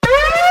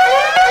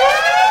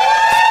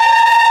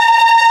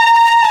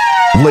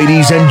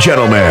Ladies and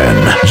gentlemen,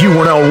 you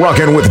are now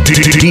rocking with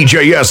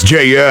DJ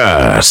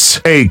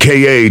SJS,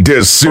 aka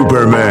the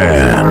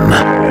Superman.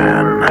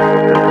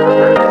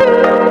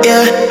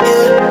 Yeah,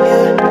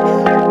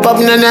 Pop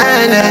na na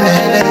na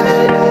na.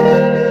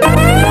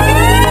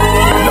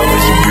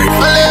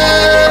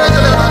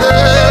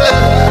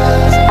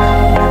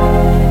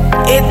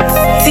 It's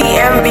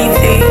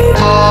TMBT.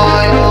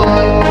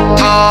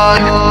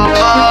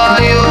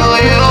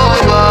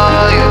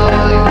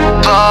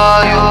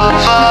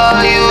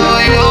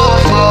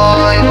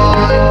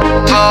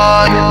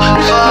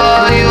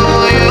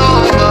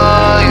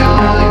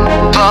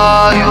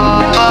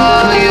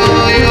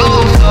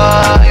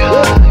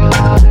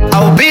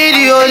 I'll be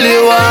the only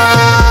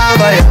one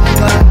for you.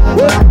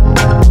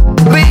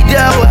 Be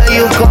there when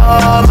you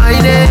call my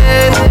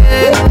name.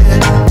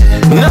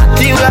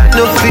 Nothing I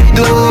no fit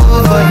do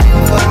for you.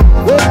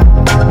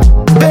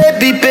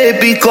 Baby,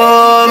 baby,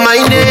 call my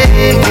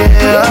name.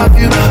 Yeah,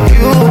 you,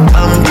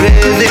 I'm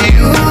crazy.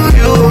 You,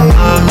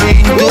 I'm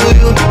into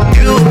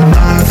you,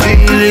 I'm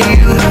feeling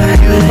you.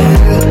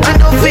 I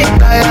don't feel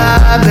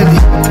tired, baby.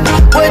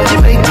 What you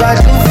make us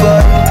do for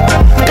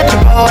you? Get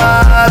your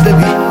power,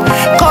 baby.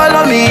 Call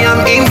on me,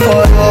 I'm in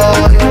for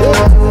you.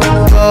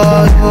 For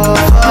you,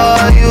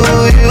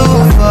 you,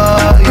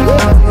 for you.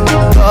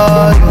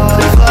 For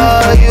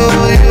you,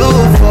 you,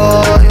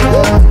 for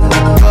you.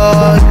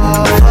 For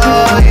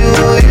you,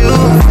 you,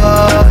 for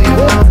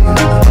you.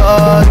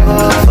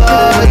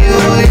 For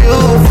you, you,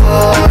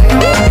 for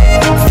you.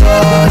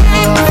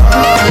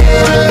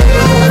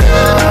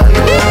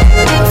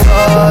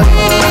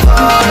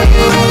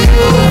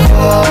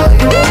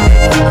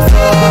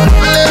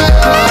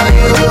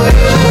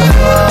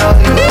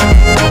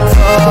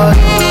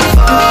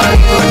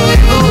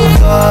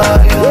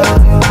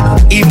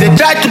 If they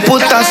try to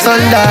put us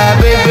under,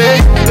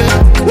 baby,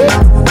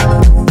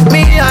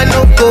 me I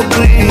no go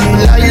green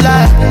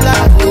like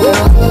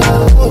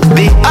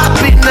the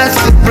happiness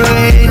you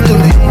bring to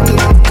me.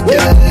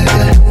 Yeah.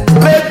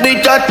 Make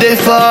me touch the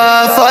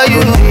fire for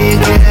you.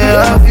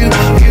 Yeah, you,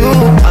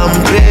 I'm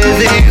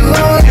crazy. You,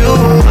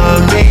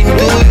 I'm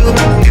into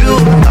you,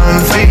 I'm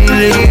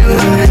feeling you.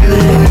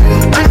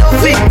 I don't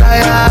feel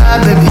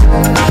tired, baby.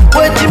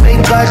 What you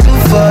make us do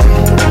for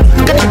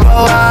you? Get your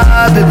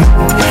power, baby.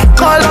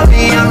 Call on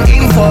me, I'm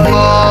in for you.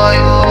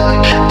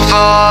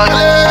 For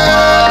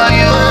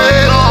you,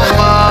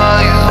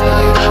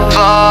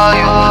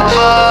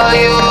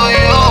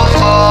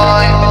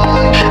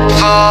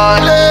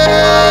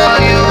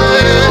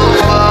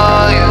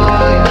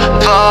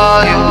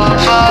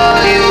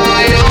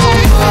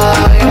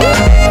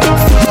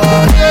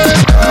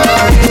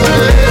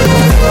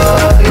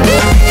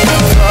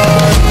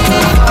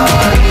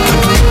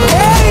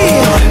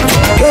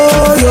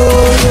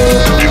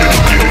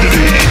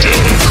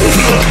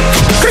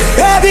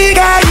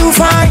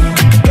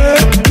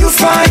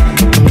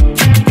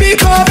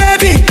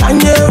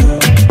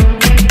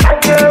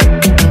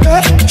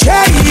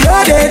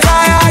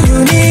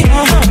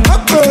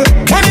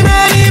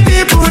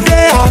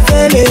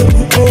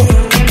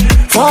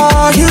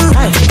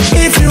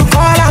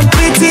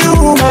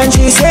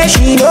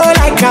 she know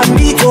like I'm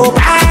Nico,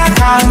 I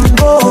can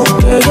go.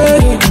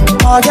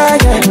 Oh, yeah,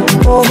 yeah.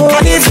 Oh,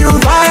 and if you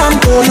buy I'm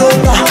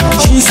Toyota,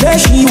 she say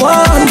she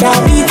want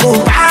that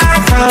Nico, I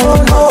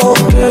can go. Oh,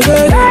 yeah,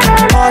 yeah.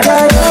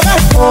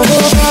 Oh,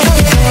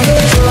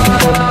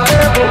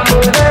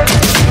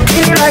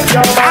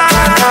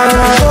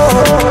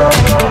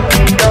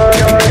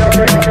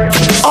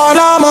 all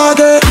I'm a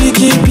get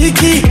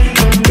picky.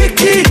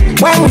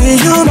 When will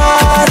you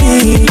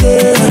marry?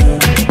 Yeah.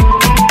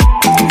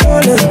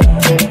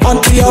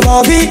 Until your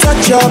body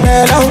touch your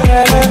belly,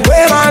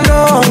 where I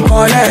know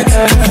collect.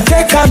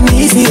 Take a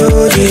easy,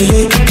 oh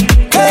yeah,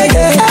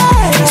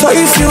 yeah. So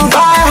if you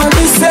buy and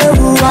you say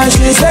who and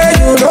she say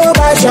you know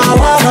by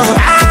shawarma,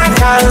 I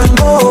can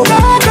go.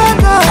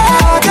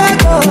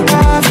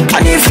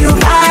 And if you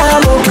buy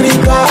a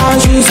mokrika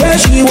and she say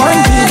she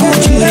want the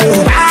Gucci,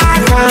 I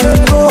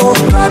can go.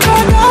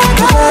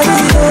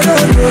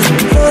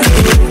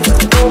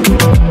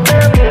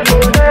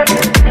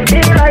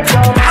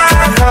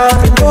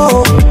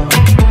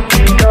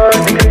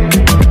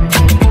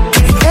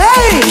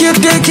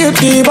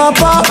 Cutie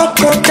papa,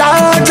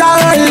 ciao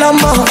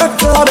lama,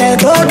 obe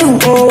to do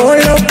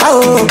lo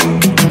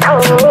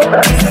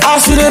I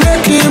see they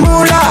make the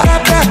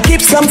moolah,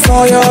 keep some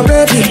for your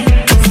baby.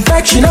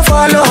 Like she no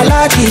follow, I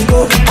like it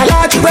go, I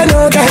like it when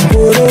no get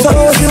photo. So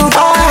if you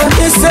buy and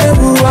this say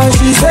who and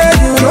she say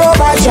you know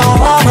by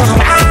shawarma,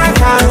 I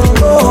can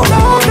go.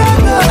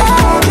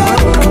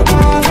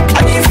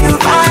 And if you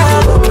buy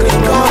a book,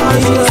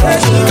 she say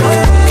she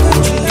know.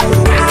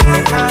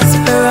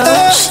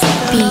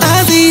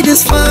 I see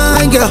this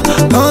fine girl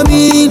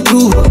coming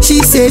through. She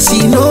says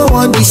she no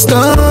want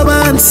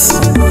disturbance.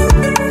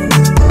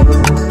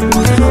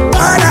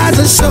 But as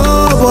a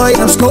show boy,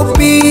 I'm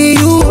scoping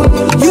you.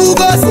 You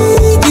go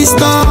see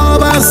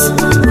disturbance.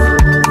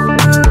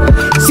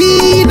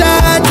 See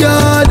that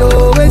your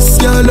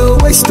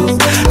lowest too.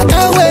 I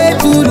can't wait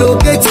to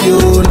locate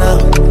you now.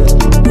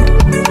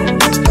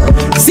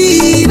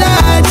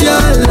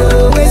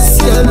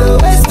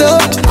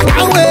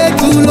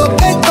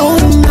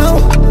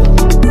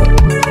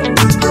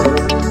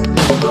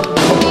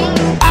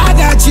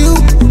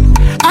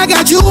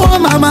 you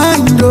on my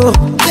mind, oh.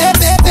 Say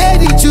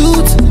the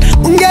truth.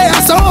 Yeah,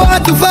 I'm so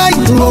hard to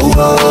find. Oh,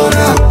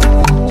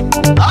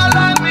 all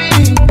of me.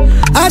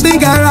 I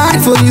think I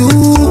ride for you.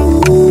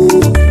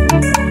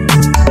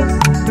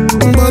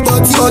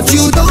 But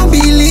you don't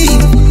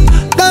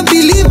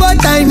believe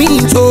what I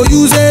mean. So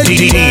you say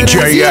DJ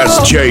SJS.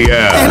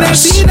 and I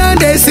see that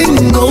they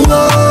sing. Oh,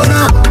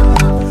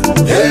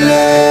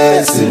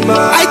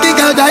 I think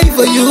I'll die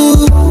for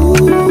you.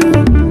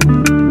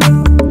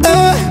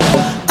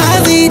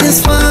 I see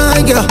this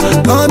fine girl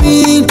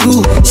coming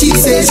through. She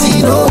says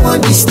she don't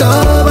want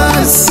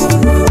disturbance.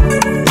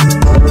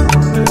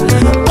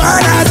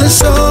 But as a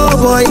show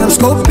boy, I'm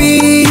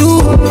scoping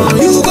you.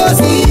 You go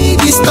see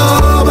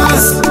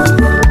disturbance.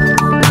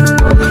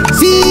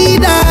 See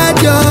that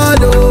your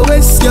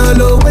lowest. I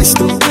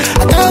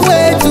can't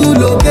wait to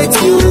locate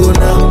you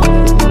now.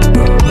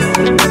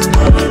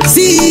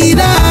 See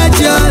that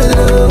your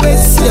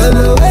lowest,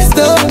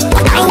 oh. I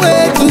can't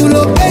wait to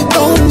locate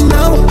you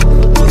now.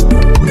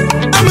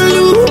 I'm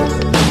you.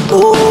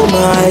 Oh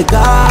my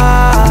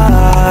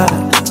God,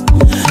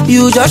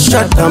 you just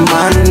shut the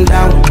man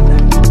down.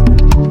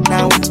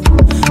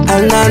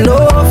 And I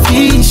know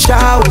he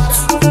shout,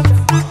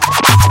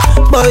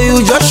 but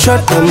you just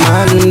shut the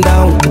man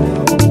down.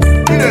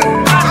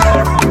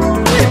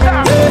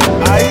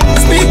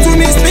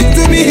 Speak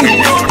to me.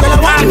 Well, I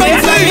want to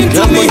fly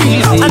into me.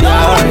 I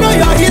know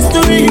your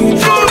history.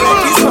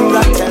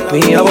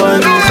 Me, I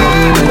want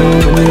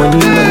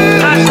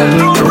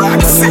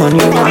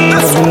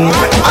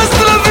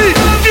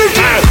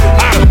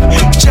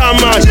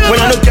German, when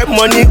I don't get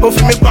money, off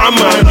me man.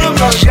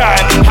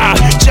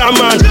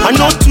 German, I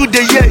know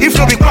today, yeah, if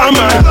not be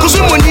man. Cause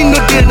when money no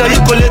day, now you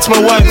collect my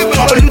wife.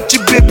 Oh, Luchi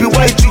baby,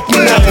 why you treat me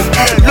nice?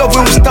 Love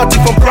when we started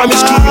from primary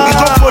school. You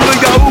don't follow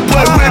your old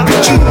boy, where be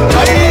you?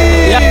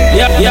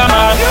 Yeah,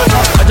 man.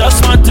 I just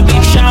want to be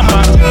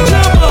shaman.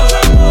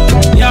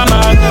 Yeah,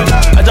 man.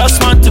 I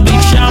just want to be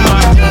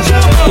shaman.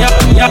 Yeah,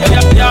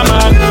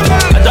 man.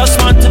 I just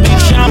want to be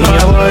shaman. Money.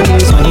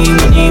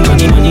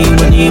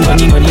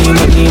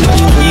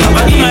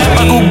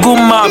 Google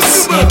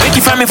Maps, make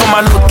you find me for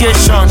my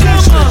location.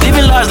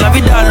 Living life, la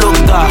vida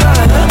loca.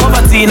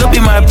 Poverty no be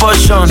my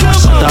portion.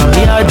 Down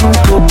here I do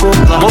coco.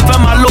 Open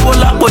my logo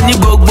la poni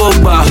gbogbo.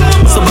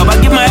 So Baba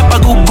give my help a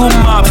Google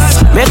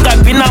Maps. Make I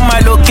pin on my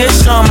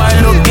location, my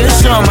lo.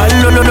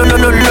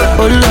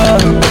 Oh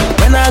Lord,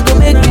 when I go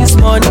make this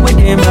money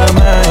within my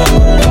mind.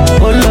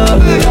 Oh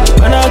Lord,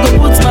 when I go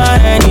put my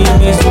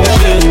enemies to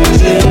shame.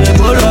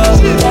 Oh Lord,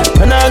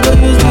 when I go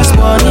use this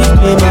money in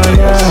my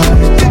life.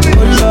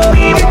 Oh Lord,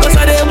 cause I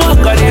dey walk,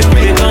 I dey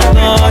pray,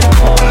 God.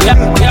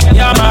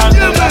 Yeah, man,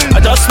 I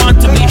just want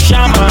to be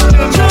shaman.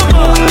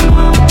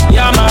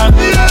 Yeah, man, I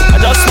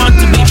just want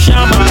to be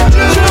shaman.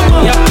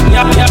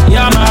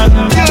 Yeah, man,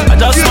 I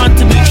just want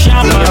to be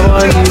shaman.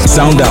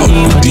 Sound out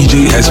with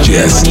DJ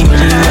SJS.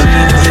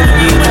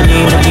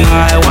 I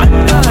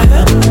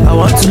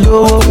want to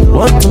know,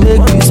 want to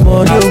make this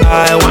money.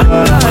 I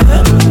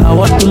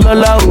want to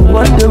lala,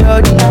 want the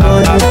wealthy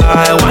money.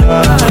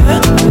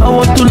 I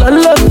want to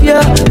lala,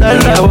 yeah.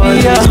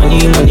 Money.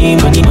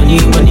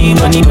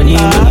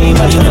 I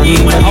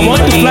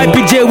want to fly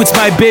PJ with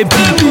my baby.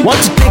 Want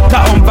to take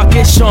her on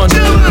vacation.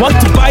 Want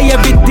to buy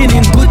everything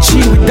in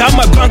Gucci without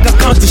my bank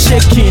account to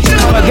shaking.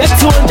 If I get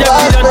 $200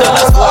 million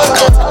for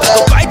account,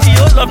 I'll buy the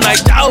whole of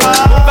Nigeria.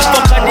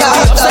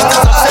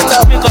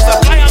 Upset me because I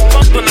fly and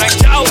come to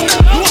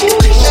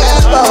Nigeria.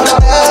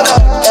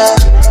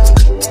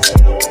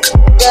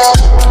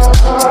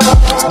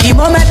 The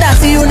moment I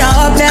see you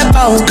now up there,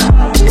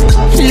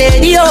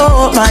 lady,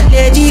 oh, my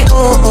lady,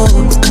 oh.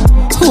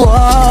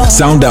 Whoa.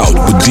 Sound out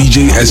with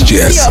DJ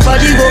SJS. Your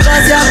body go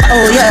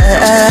oh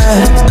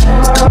yeah.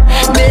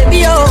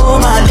 Baby,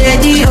 oh, my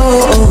lady,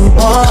 oh.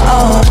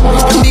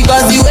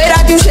 Because the way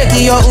that you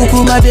shaking your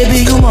uku, my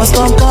baby, you must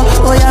come.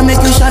 Oh yeah, make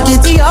you shake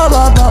it to your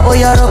baba. Oh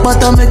yeah, rock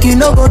bottom, make you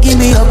no go give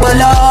me your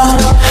bala.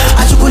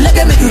 I should make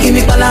you give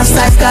me balance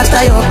size,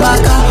 scatter your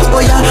baka.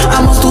 Oh yeah, I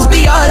must to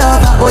be all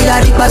over. Oh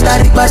yeah,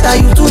 rikbata,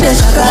 you to the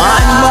shaka.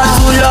 Man, but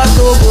you love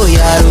to go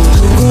yaro.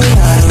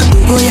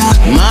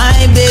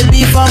 My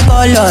baby from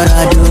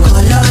Colorado.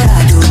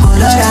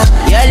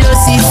 Yellow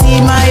CC,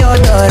 my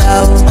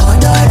odora.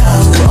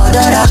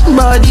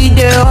 Body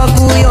they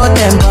oku your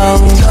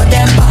temper.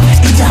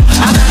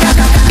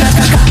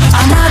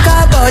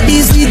 Amaka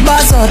body sweet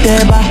bass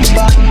oteba.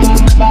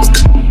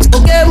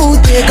 Okay, mu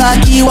take a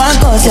key one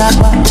cause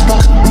yakba.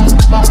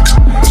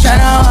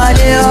 Shana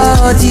wale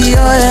oh.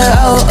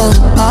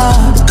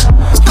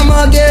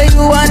 I'ma get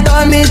you and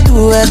turn me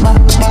to eba.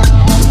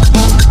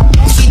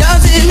 She don't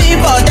see me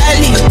for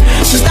telly.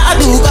 She start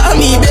to call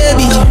me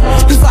baby.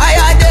 If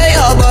I day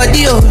your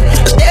body, oh,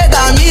 take a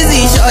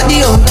easy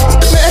shorty, oh.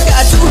 Make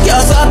her chook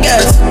your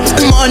socket.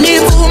 Money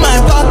full my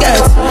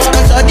pocket.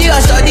 Shorty,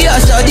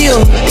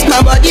 oh.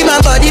 My body, oh,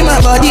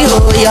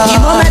 yeah. The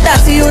moment I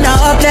see you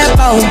now up there,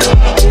 oh.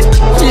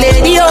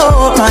 Lady,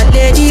 oh, my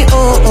lady,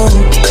 oh.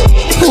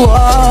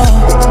 Whoa.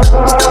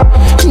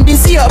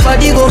 This your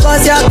body go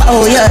cause ya,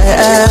 oh yeah.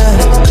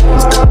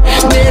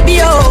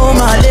 Baby, oh,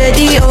 my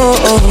lady,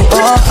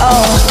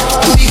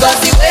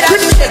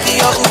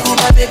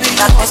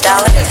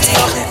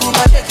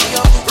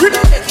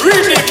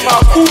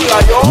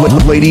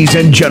 Ladies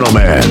and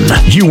gentlemen,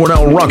 you are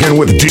now rocking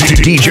with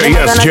DJ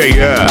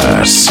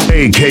SJS,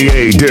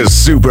 aka the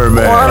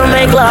Superman. Wanna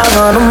make love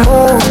on the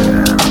moon,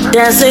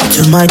 dancing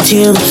to my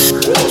tunes.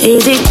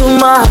 Is it too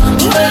much?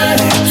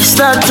 It's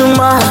not too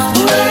much.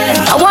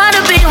 I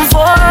wanna be in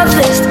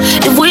forest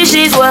if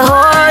wishes were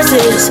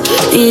horses.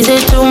 Is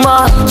it too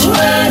much?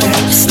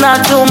 It's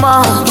not too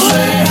much.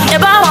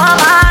 If I want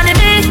money,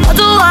 me, I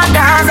do want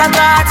dance. I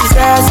got to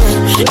say,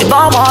 if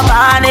I want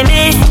money,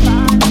 me.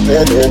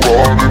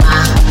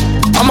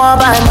 I'ma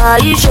buy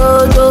my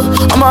shoulder,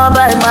 I'ma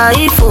buy my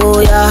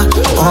foya,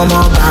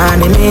 I'ma buy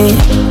me.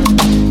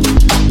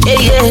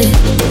 Yeah,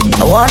 yeah.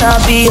 I wanna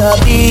be a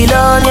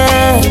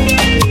billionaire,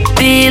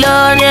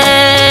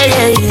 billionaire,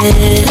 yeah,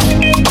 yeah.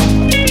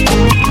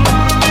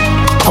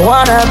 I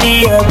wanna be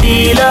a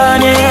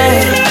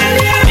billionaire,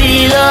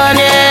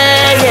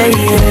 billionaire, yeah,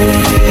 yeah.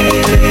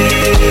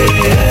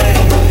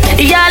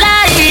 Yalla,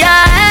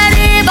 yeah,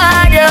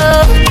 anybody,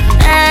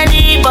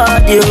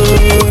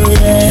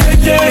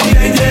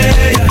 yeah.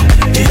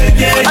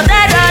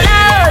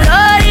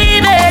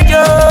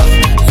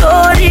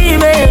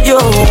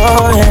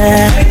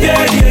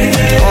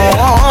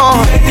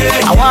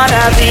 I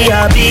wanna be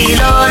a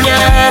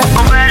billionaire,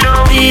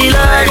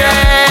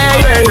 billionaire,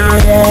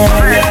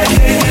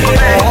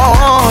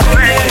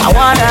 I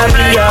wanna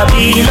be a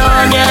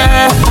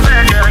billionaire,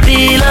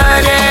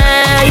 billionaire.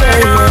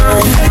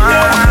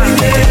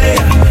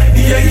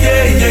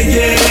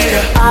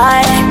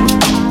 I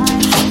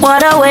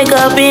wanna wake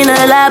up in a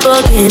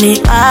Lamborghini.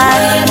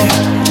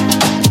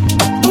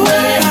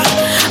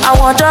 I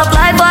want to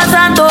fly for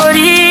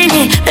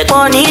Santorini, make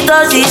money to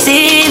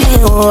see me.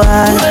 Oh,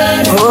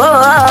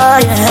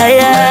 yeah,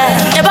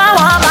 yeah. If I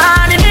want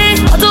money, me,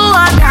 I do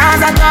want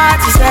dance. I got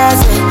to say,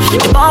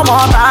 if I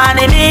want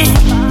money, me,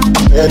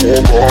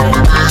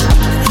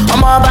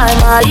 I'ma buy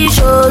my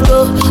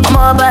shoulder,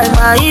 I'ma buy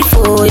my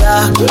foya,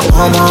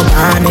 I'ma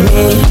buy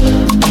me.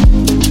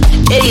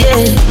 Yeah,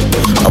 yeah.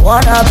 I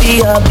wanna be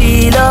a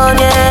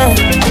billionaire,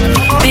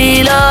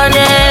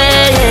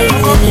 billionaire, yeah.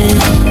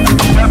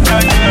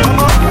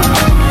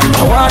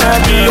 I wanna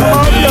be a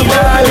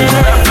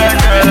billionaire.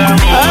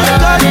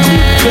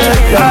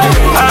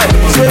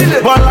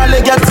 Bolale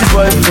get the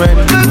boyfriend,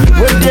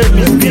 when they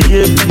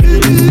misbehave.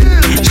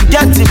 She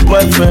get the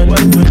boyfriend,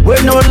 we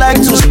no like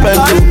to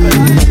spend it.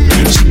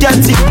 She get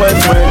the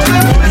boyfriend,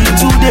 he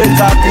too dey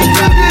happy.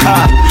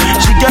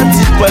 She get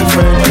the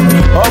boyfriend,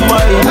 oh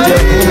my India.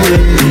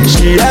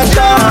 She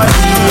enter her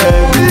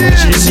DM,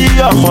 she see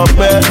ọmọ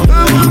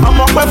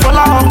pẹ́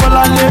fọlá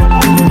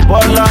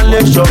Bolale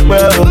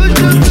ṣọpẹ́ o.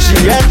 She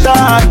enter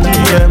her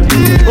DM,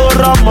 ó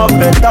rọ́mọ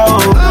bẹ̀tà o.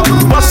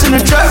 Bọ́sì ni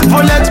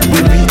Chevrolet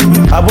baby,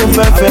 àbò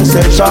fẹ́fẹ́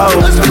ṣẹ̀ṣá o.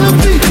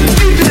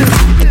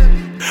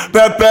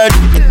 Pẹ́pẹ́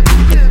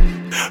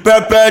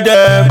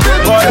dem,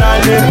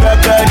 Bolale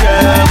pẹ́pẹ́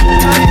dem.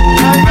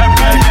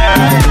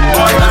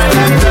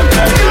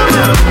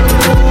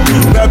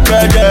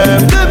 Pẹ́pẹ́ dem,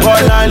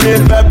 Bolale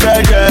pẹ́pẹ́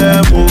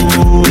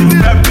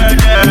dem.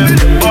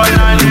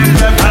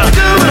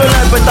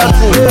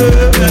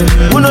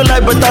 Who no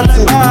like better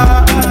thing?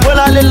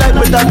 Bolale like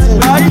better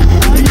thing.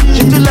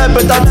 She do like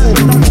better thing.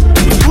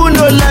 Who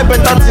no like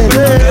better thing?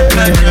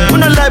 Who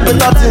no like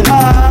better thing?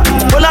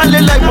 Bolale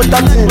like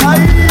better thing.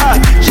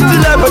 She do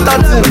like better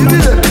thing.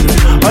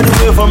 All the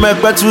way from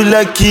Ekpe to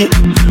Lekki,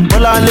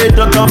 Bolale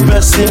don't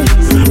person.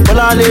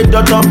 Bolale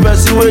don't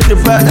person with the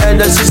back and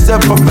the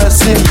system for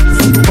person.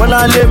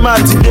 Bolale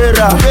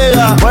matidera,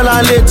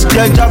 Bolale to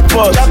get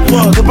jackpot.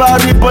 The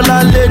body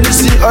Bolale ni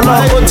si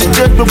ọlọ́wọ́ ti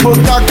jẹ́ gbogbo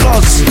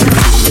cactus.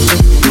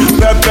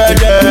 Pepe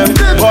dem,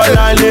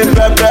 Bolale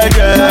pepe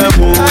dem,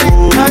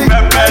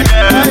 pepe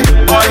dem,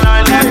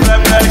 Bolale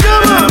pepe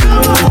dem,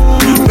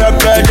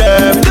 pepe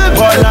dem,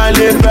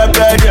 Bolale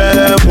pepe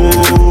dem,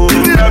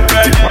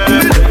 pepe dem,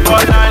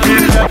 Bolale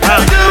pepe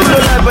dem.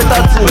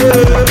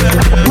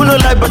 Who no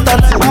like better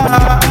thing?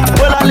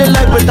 Bolale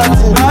like better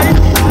thing.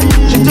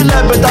 She do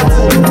like better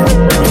thing.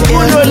 Who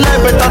no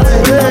like better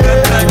thing?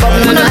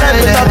 Who no like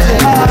better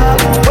thing?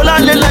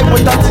 Bolale like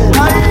better thing.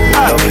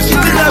 She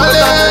do like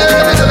better thing.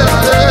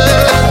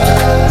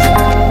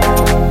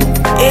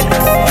 It's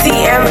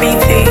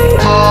TMBT.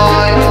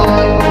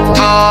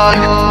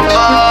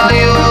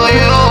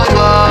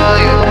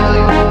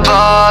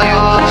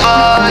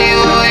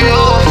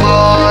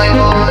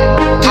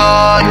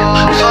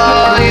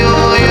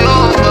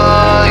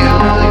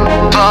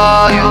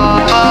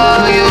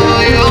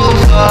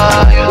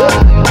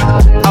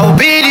 I'll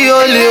be the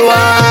only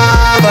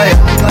one,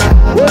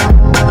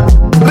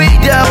 be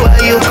there when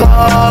you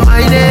call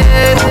my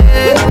name.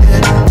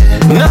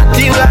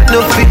 Nothing I no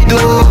fit do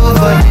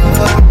for you.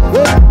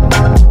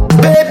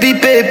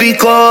 Baby,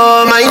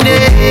 call my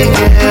name.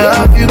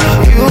 Yeah, you,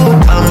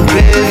 I'm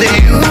crazy.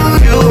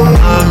 You,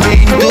 I'm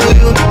into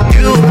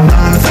you,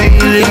 I'm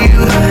feeling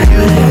you.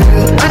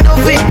 I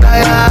don't feel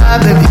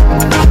tired, baby.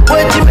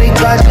 What you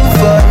make us do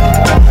for you?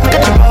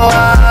 Get your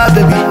power,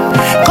 baby.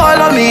 Call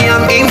on me,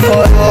 I'm in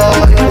for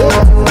you.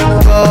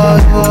 For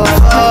you,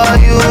 for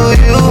you,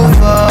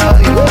 for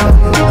you,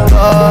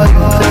 for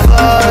you,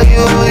 for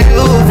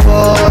you, for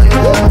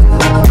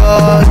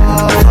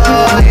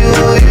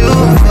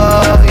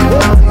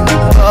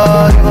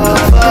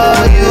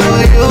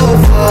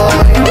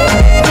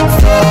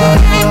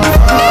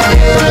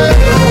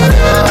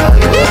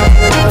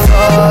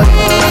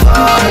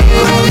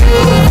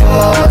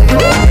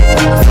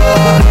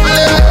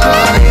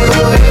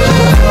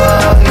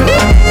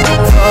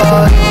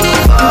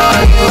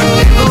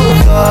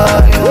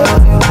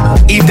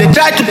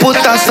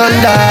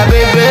asunder,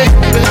 baby.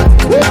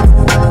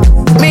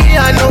 Me, I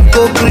no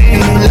go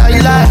green,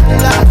 la.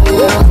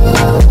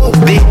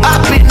 The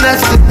happiness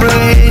to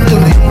bring to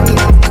me.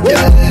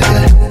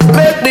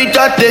 Make me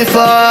touch the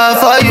fire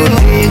for you.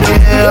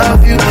 Take care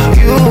of you.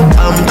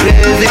 I'm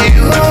crazy,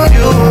 you.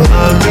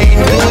 I'm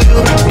into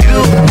you.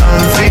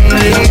 I'm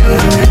feeling you.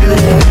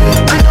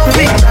 I don't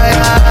think I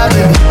have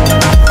it.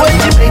 What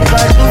you make I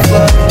do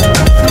for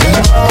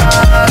you?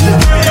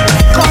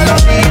 Call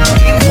me, I'm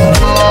in for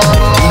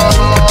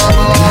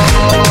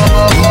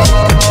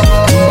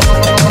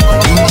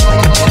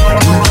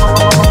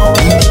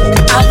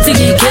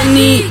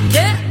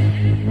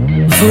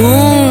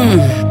Boom,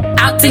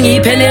 acting he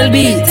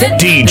PNLB.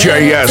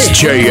 DJ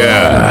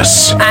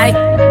SJS.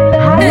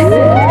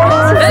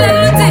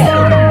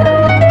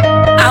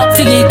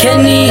 Acting he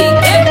Kenny.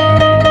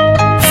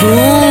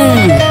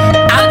 Boom,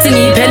 acting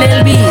he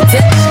PNLB.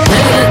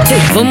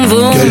 Boom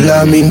boom. Girl,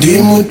 I'm in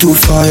the mood to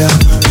fire.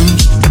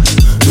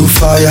 To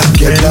fire.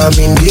 Girl, I'm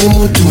in the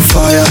mood to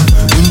fire.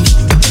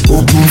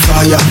 Open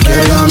fire.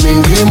 Girl, I'm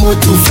in the mood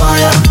to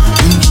fire.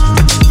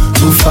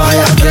 To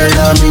fire, girl,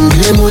 I'm in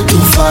the mood to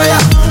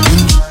fire.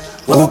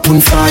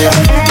 Open fire.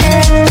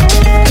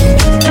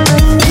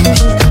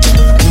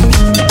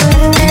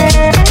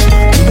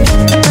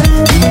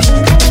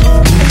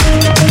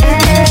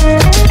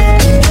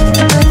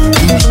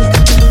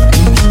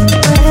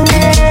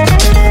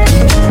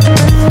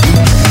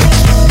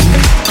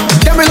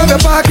 Tell me love your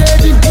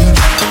packaging.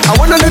 I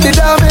wanna know the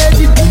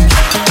damage.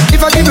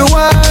 If I give you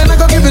one, I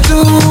go give you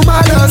two.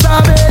 My love's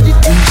damage.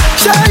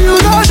 Sure you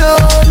don't know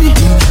me.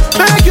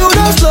 Make you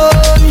no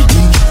slowly,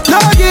 no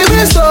give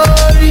me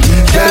story.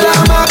 Tell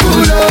I'm a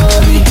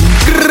coolori.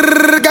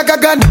 Grrr,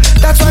 gagagan.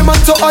 That's why man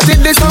so hot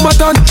in the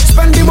summertime.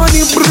 Spend the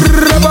money,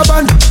 brrr, rubber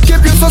band.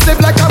 Keep you so safe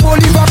like a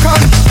Bolivar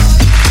can.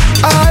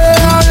 Aye,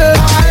 aye, aye,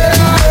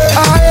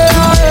 aye, aye,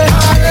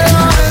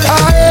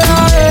 aye,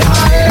 aye.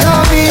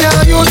 Now me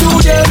and you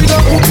today we go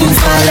open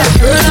fire.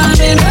 Girl, I'm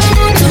in the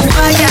mood to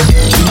fire.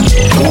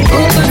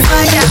 Open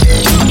fire,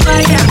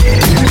 fire,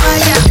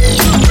 fire,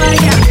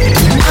 fire,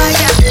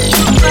 fire.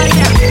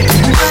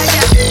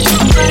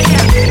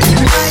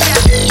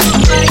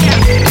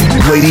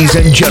 Ladies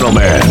and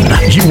gentlemen,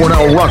 you are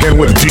now rocking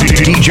with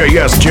DJ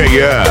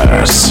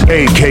SJS,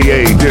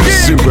 aka the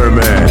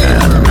Superman.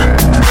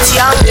 It's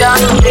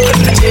Young, wicked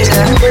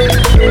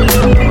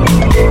producer.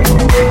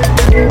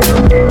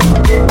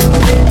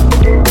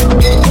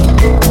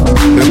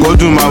 They go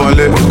do my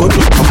wallet.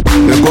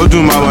 They go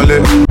do my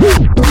wallet.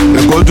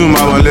 They go do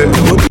my wallet.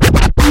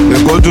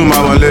 They go do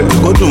my wallet.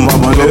 Go do my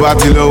wallet. Ló bá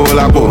ti lówó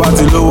lápò.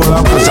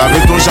 Àṣàbí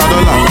tó ń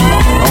ṣàdọ́là.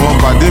 Àwọn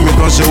pàdé mi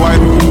tó ń ṣe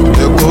wáìpù.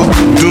 Èkó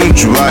dùn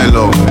jù báyìí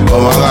lọ.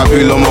 Ọmọ arábí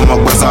lọmọ ọmọ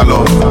pẹ́sà lọ.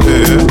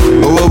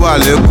 Owó wà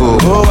lẹ́kọ̀ọ́.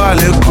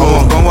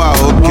 Àwọn kan wà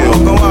òkè.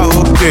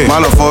 Má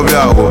lọ fọ́ bí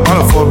àwọ̀.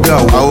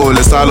 Àwọn ò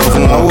lè sá lọ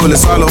fún wọn.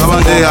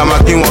 Sábàdé àmà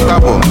kí wọn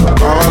kábọ̀.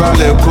 Àwọn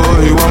alálẹ̀ kó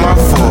ìwọ má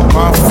fọ̀.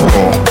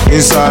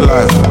 Inside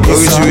life,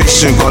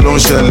 oríṣiríṣi nǹkan ló ń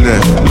ṣẹlẹ̀.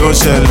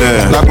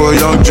 Lápò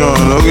Young John,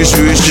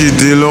 oríṣiríṣi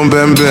ìdí ló ń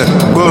bẹ́ńbẹ́.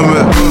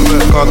 Gómẹ̀,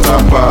 quarter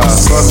pass,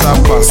 ó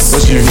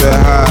sì fẹ́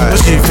high.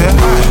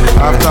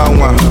 After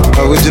one,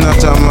 original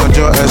time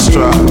ọjọ́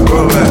extra.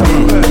 Gómẹ̀,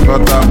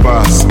 quarter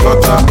pass, ó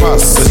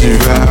sì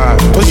fẹ́ high.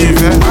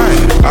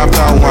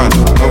 After one,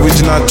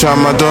 original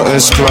time ọjọ́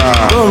extra.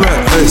 Gómẹ̀,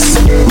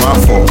 má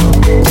fọ̀.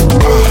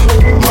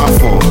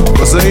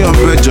 Kò sẹ́yìn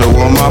bẹ́ẹ̀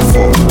jọ̀wọ́ má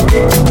fọ̀.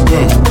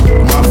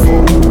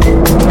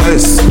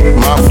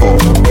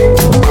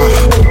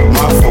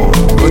 Má fọ̀.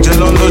 Ó jẹ́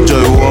lọ́lọ́jọ́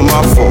ìwọ má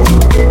fọ̀.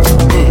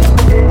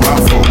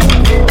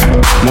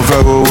 Mo fẹ́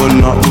rówó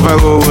ná,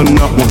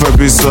 mo fẹ́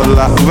bí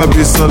sọ́lá,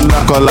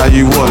 kọ́lá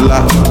yìí wọ̀lá,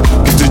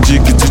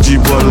 kìtújì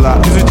bọ́lá.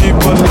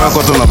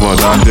 Mákọ́tọ̀ lọ bọ̀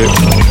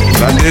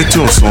dáadé tí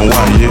ò sàn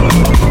wáyé.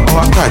 Wọ́n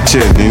wá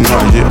kàjẹ́ nínú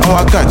ayé,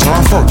 wọ́n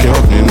fọ̀kẹ́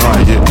ọ̀ nínú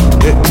ayé.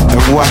 Ẹ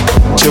wá,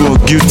 ṣé mo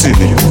guilty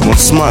ni? Mo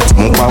smart,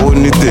 mo pawó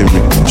ní tèmi.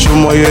 Ṣé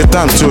mo yẹ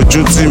time tí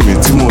ojú tì mí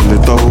tí mo lè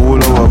tọ owó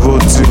lọ́wọ́ bó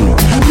tì mí?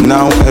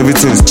 Now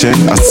everything's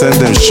changed, I send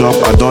them shop,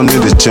 I don't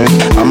need a change.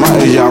 I'm a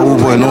Yahoo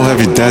boy, no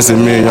evidence in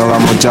me. You're a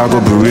Mojago,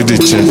 be really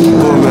change.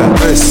 Go back,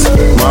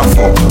 má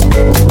fọ̀.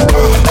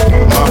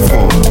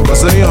 Kò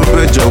sẹ́yìn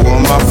ọ̀bẹ jọ̀wọ́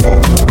má fọ̀.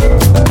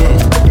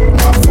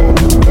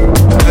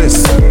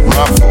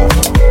 Má fọ̀.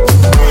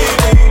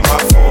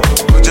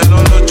 Ó jẹ́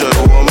lọ́lọ́jọ́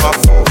ìwọ má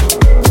fọ̀.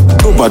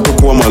 Tó bá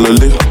dókòwò ọmọ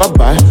lọlé,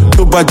 bàbá ẹ̀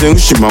tó bá jẹun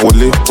ṣì máa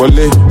wọlé.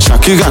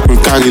 Ṣàkírà pín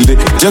kárílé,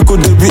 jẹ́ kó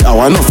débi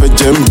àwa náà fẹ́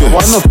jẹ́ ń bẹ̀.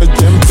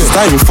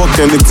 Táyì fuck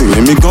anything,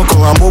 èmi gan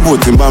kọ́ra mọ́bò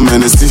tí n bá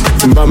mẹ́ni sí.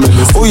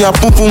 Ó ya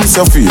púnpún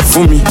selfie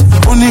fún mi,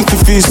 ó ní kí n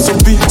fi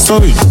sọ́bí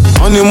sorry,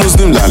 wọ́n ní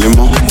Muslim làlẹ́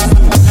mọ́.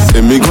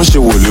 Èmi gan ṣe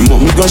wòlímọ̀,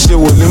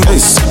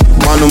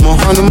 manumọ́,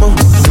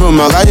 mi ò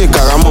máa ráyè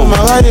karamọ́.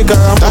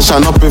 Dáṣà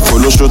náà pay for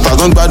lóṣù,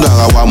 tàgán gbádùn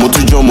ara wa, mo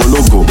tún jẹ́ ọmọ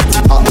ológo.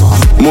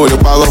 Mo lè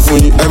parọ́ fún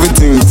yín,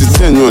 everything ti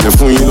tẹ̀ ní òní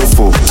fún yín ló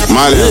fò.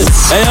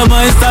 Ẹyọ ọmọ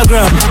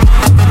Instagram,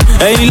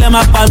 ẹ̀yin lẹ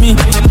máa pa mí.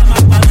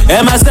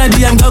 Ẹ máa send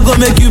DM go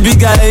make you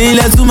bigger, ẹ̀yin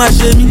lẹ tún máa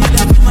ṣe mí.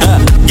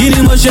 Kí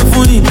ni mo ṣe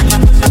fún yín?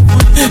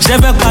 Ṣé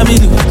fẹ́ pa mí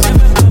ni?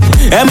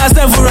 ẹ máa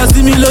ṣe fúnra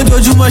sí mi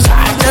lójoojúmọ́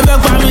ṣàjẹ́fẹ́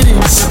pa mí ni.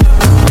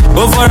 Ó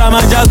fọ́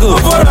Ramajago, ó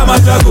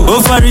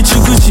fọ́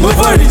Richikuchi,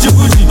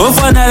 ó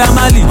fọ́ Naira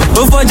Marley, ó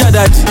fọ́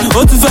Jadaji,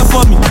 ó tún fẹ́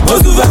fọ́ mi,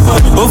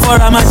 ó fọ́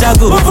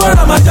Ramajago,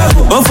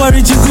 ó fọ́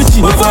Richikuchi,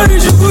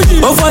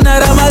 ó fọ́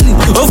Naira Marley,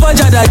 ó fọ́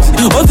Jadaji,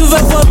 ó tún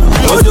fẹ́ fọ́ mi,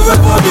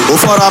 ó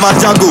fọ́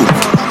Ramajago,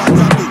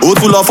 ó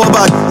tún lọ fọ́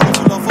bàjẹ́,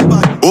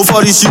 ó fọ́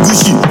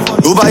Richikuchi,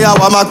 ó bá yà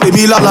wá máa pè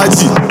mí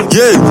lálàjì,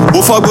 ó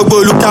fọ́ gbogbo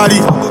olùkárí,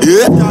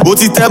 ó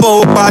ti tẹ́bọ̀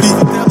ó parí,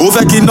 ó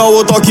fẹ́ kí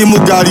náwó tán kí mú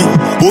gàrí,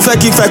 ó fẹ́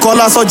kí fẹ́ kọ́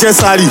lásán jẹ́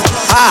sáré.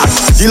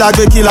 Kí la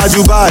gbé kí la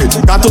jù báyìí,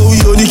 ká tó wí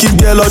oní kí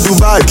gbé ẹ lọ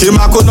Dubai, kí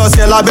máa kó náà sí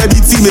ẹ lábẹ́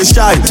bíi tí mi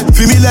ṣáì,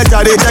 fi mí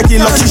lẹ́jàre jẹ́ kí n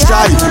lọ sí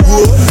ṣáì. Wo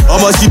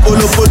ọmọ sí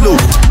polopolo,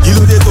 kí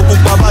ló dé tó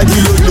pupa bá jí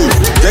lòlò,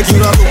 jẹ́ kí n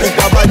rán tó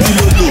pupa bá jí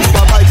lòlò,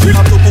 bàbá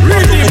ìtura tó pupa tó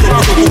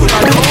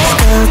pupa.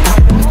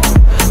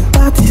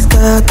 Party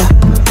scatter,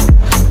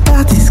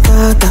 party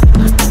scatter,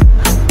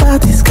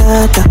 party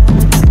scatter,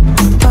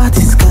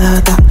 party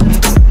scatter,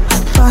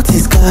 party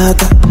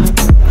scatter,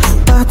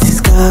 party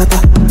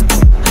scatter,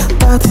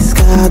 party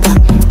scatter.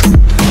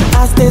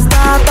 As they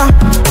scatter,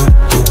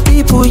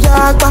 people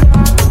yagba,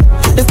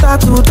 they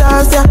start to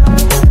dance, yeah.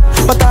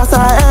 But as I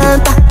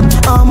enter,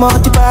 I'm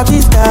on the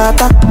party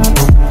scatter.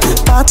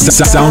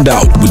 Sound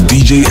out with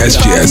DJ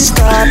SJS.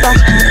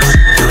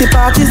 The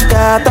party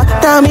scatter.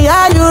 Tell me,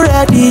 are you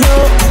ready, yo?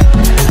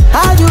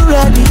 Are you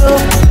ready, yo?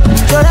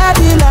 You're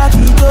ready,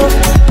 Latito.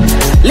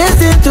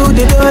 Listen to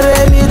the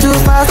do-re-mi to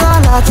Pasa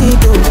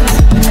Latito.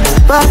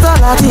 Pasa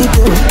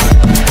Latito.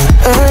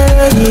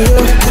 Hey, yo.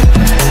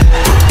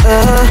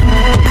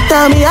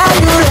 Tell me, are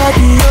you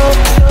ready, yo?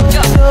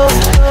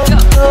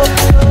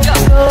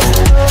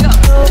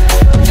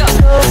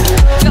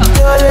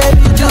 You're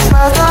ready to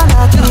Pasa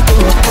Latito.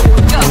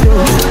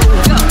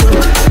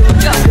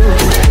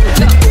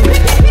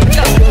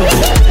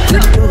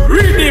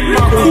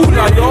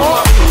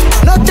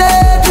 No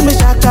day to me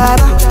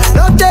shakara,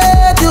 no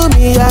day to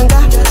me yanga.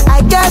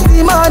 I get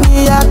the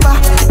money yakpa,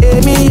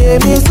 emi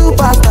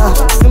superstar.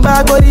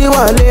 Simba godi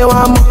wale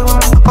wamo,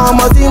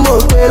 ọmọ tí mo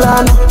pè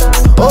lánàá.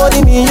 Orí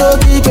mi yóò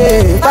kígbe,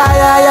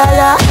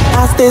 fire.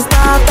 As they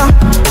start,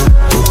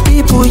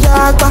 people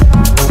yakpa,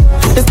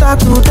 they start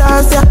to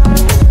dance, yeah.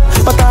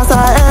 But as I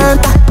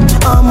enter,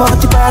 I'm on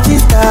the party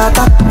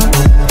scatter,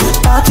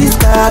 party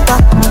scatter,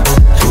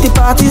 the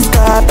party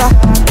scatter,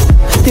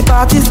 the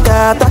party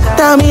scatter.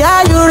 Tell me,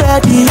 are you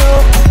ready,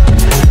 yo?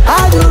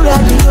 Are you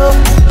ready, yo?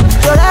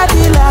 You're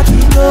ready,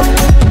 Latino.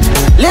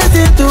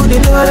 Listen to the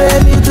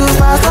do-re-mi to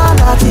Pasa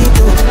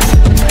Latino,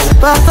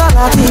 Pasa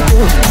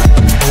Latino.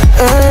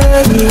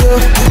 Hey, yo.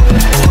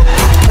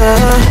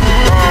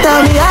 Tell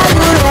me, are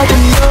you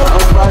ready, yo?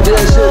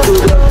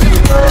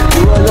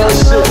 You wanna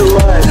shit the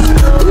wine?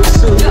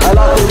 I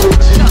like the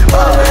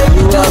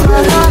you are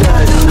very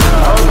nice.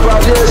 I'm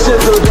proud of shit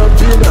to the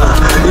pina.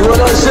 You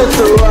wanna shit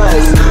the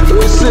wine?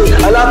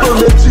 I like the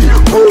you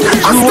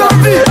are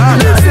very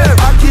nice.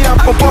 Aki and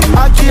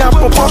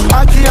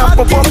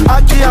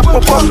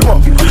pop.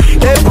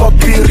 Hey, pop,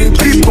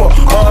 piripipo.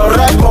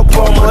 Alright, pop,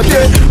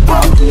 mode.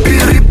 Pop,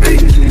 piripi.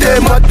 De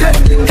mode.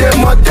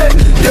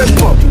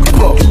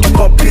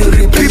 Pop,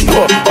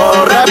 piripipo.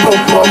 Alright,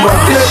 pop,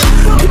 mode.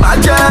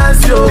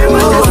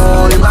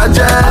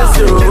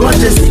 Emergency,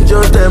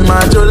 yo te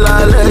macho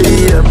la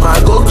ley,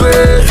 go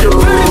crazy,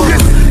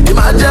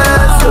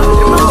 emergency,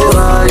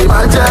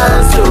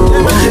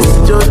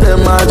 yo te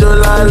macho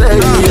la ley,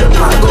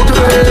 go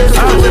crazy.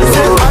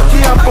 Aki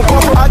and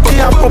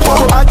pop.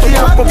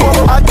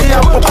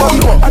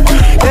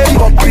 Hey,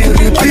 pop,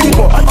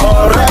 piripipo,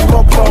 alright,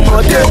 pop,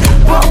 mode.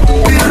 Pop,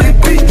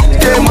 piripi,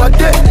 de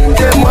mode,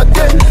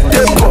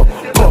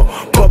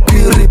 pop,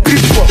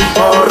 piripipo,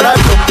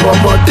 alright, pop,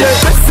 mode.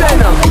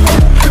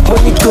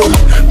 Money go,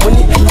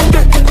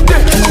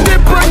 de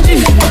brandy,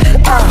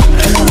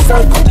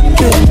 sanko,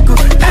 go,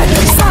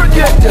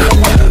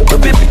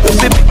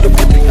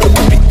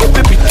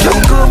 baby, go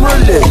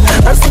roll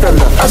hasta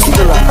la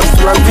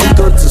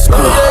vida to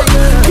school.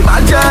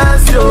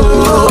 Emergency,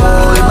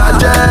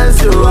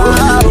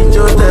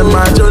 yo te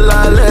macho la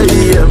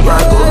ley,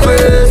 go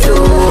crazy,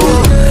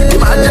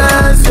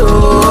 emergency,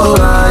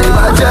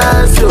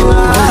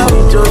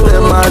 yo te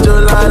macho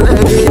la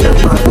ley,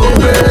 go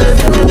crazy.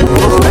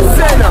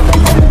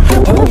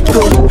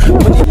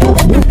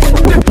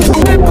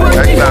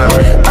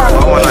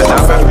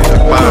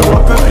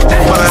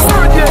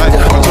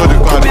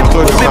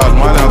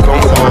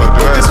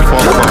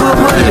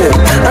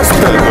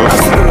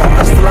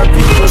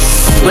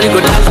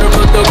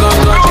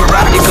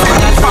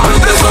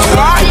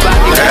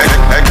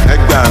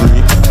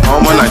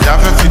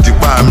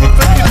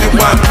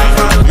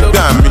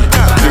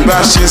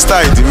 Ṣe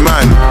style ìdí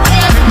máa ní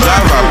ìdí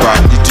àràbà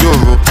ìdí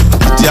òro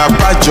ìdí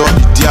abájọ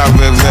ìdí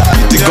awẹ́wẹ́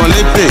ìdí kan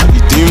lébè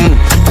ìdí mú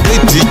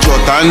ìdí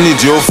ìjọta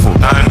nídìí òfò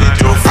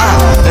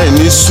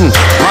ẹni sùn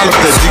má lọ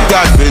tẹ̀sí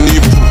gbàgbé ní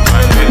ibù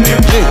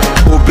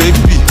o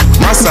bébì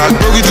má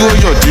ṣàgbórí dúró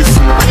yọ̀dí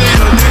fún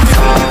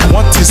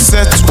wọ́n ti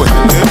sẹ́tù ẹ̀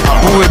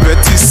àbúrò ẹ̀bẹ̀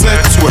ti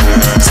sẹ́tù ẹ̀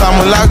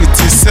Samulari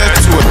ti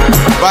sẹ́tù ẹ̀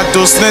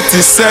Batosnet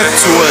is set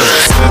to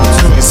it.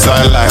 It's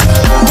our life.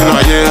 Nínú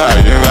ayé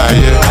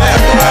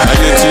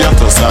tí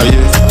yàtọ̀ sáyé.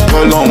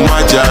 Ọlọ́run má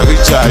jẹ́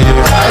àríjà ayé.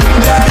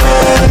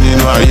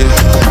 Nínú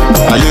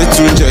ayé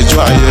tún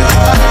jẹjọ́ ayé.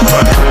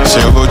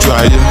 Ṣẹ̀rọ̀jú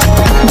ayé.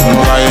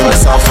 Mo ayé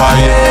mẹ́sàfà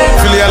ayé.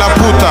 Fili la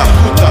puta.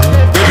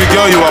 Baby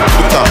girl you are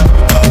puta.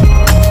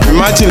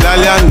 Imagine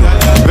lálẹ́ àná.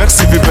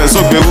 Vexy fi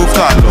bẹ̀nsọ̀ gbèrú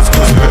kà lọ.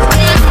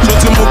 Ṣó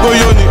ti mú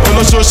gbóyó ni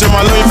olóṣooṣe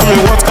máa lóyún fún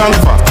mi what can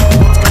fa?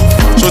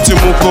 Ṣó ti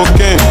mú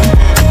cocaine?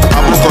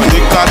 Àbúkọ ní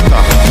kàtà.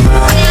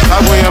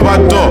 Lágbo yẹn bá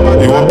dọ̀,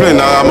 ìwọ play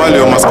Naira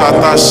Marley o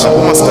mascatash.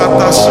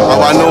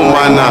 Àwa no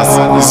manners,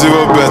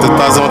 0 best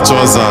 1,000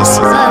 trousers.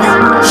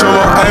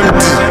 Ṣọmọ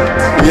MD,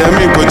 ìyẹn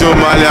mi kojú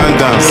Malian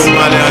dance.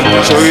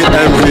 Sori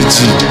MVG,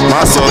 má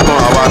sọ tán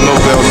àwa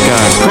Nobel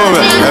gang.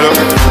 Kúrẹ̀ ẹ̀rọ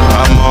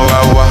àmọ́ra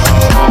wa.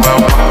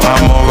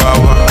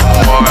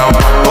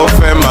 Ó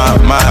fẹ́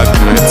máa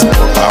great,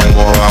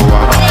 àmọ́ra wa.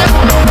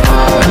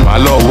 Má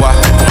lọ wá.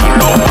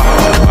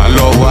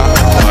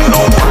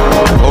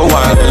 Ó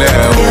wà lẹ́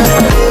o,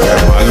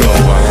 má lọ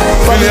wá.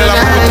 Fili la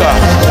puta,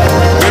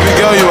 baby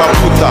girl you are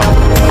puta.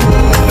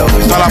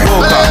 Tala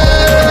boca,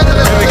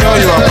 baby girl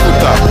you are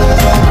puta.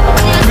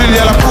 Fili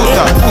la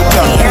puta,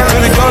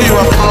 baby girl you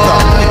are puta.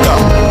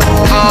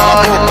 Tala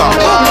boca,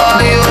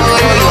 baby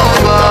girl you are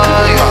puta.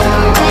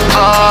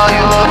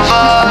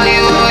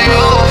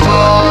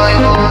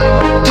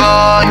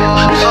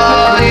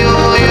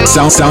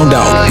 Sound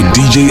out with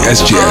DJ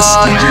SJS.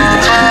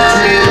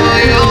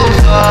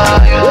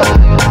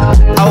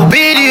 I'll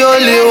be the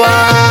only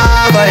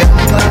one, but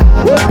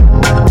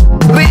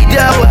be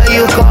there when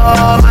you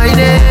call my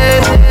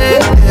name.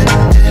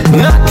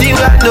 Nothing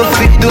I no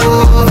fit do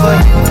for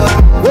you.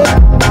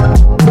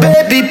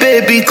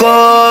 Baby,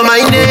 call my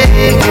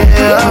name.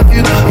 Yeah, love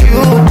you,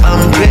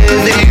 I'm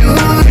crazy, you,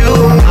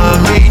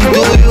 I'm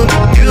into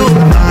you,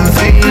 I'm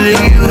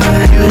feeling you.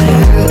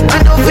 I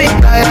don't think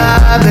I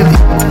am, baby.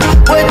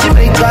 What you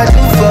make I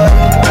do for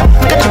you?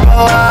 Get your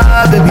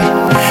power, baby.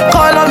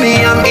 Call on me,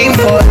 I'm in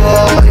for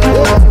you.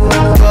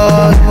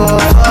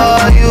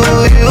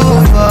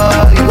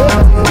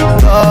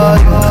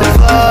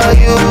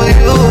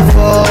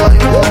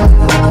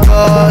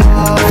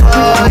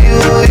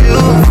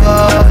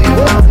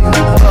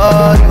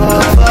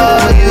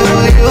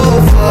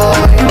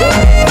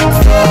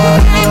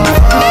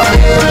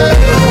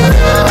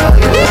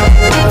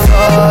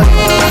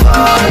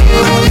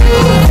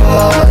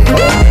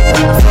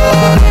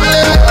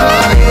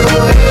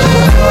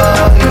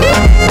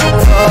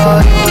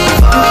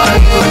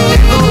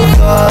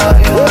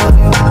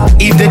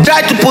 If they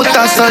try to put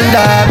us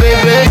under,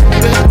 baby,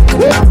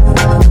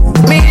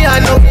 me I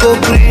no go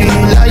green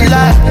like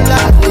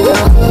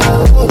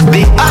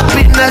the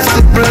happiness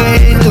to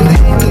bring to me.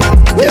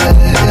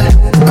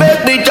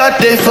 Make me just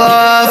the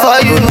fall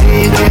for you. I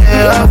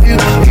love you,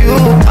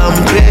 I'm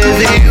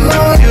crazy, you,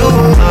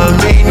 I'm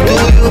into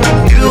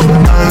you,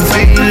 I'm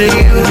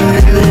feeling you.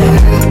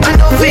 I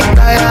don't think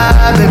I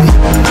have, baby.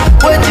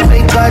 What you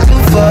make I do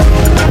for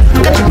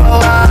you? Get your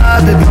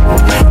power, baby.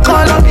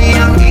 Call on me,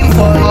 I'm in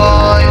for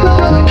you.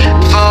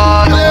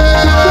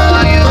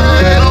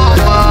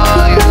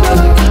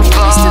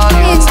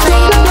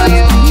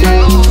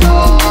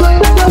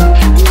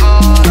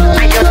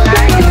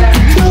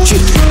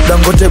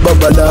 Dangote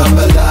babala,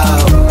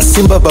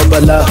 Simba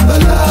babala,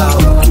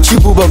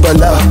 Chibu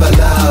babala,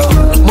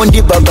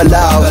 Mondi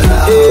babala,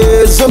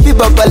 Zombie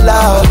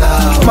babala,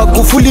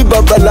 Magufuli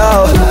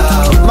babala,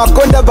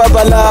 Makonda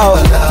babala,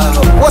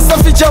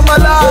 Wasafi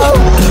chamala,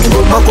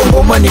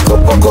 Ngoma niko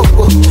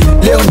poko,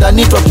 leo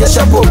ndani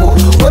twakesha bobo,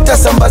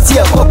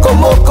 watasambazia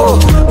kokomoko,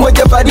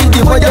 moja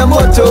baridi moja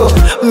moto,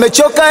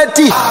 mmechoka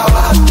eti,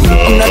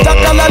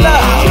 mnataka lala,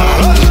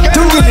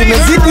 tungi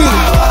limezidi,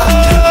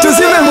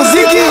 tuzime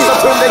muziki,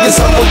 twende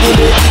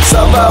sapogile,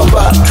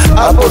 sambamba,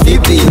 hapo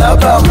vipi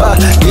inabamba,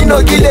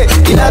 inogile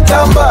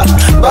inatamba,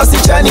 basi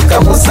chani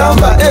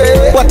kamusamba,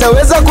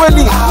 wataweza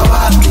kweli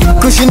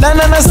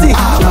kushindana nasi,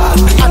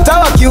 hata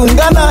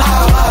wakiungana,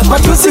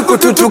 matusi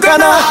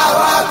kututukana.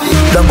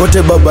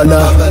 Dangote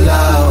babala,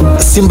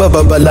 Simba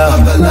babala,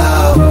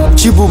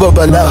 Chibu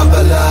babala,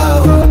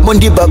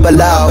 Mondi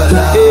babala,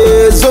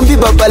 Zombie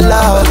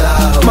babala,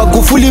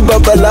 Magufuli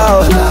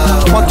babala,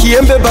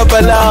 Makiembe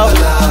babala,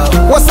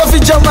 Wasafi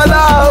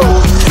jamala.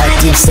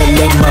 Ati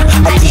Selema,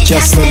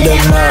 Aticha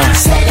Selema,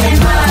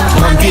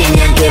 Mambi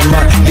Nyangema,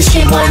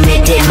 Lishimo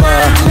Medema,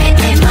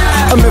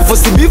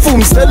 Amefosibifu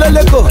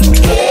mseleleko,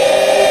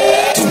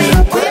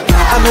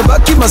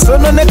 amebaki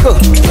masono neko,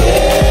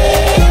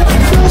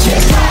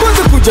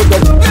 kwanza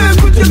kujagati,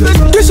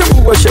 kisha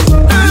kuwasha,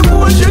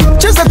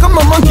 cheza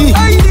kama monkey,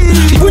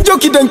 kunjo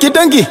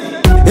kidangi,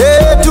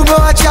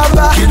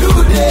 tumewachapa,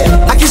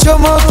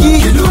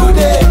 akishomoki,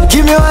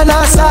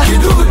 kimewanasa,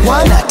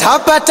 wana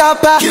tapa,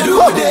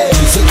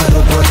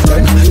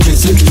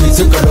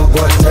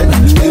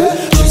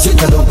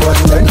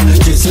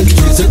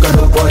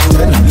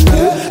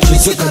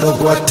 Jesse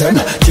Kadokwatan,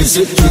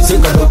 Jesse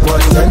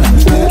Kadokwatan,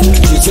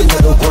 Jesse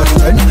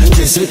Kadokwatan,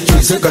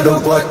 Jesse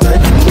Kadokwatan.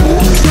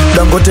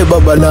 Dangote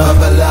Babala,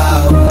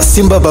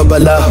 Simba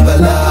Babala,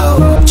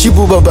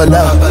 Chibu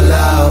Babala,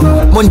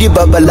 Mondi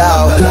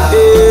Babala,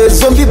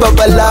 Zombie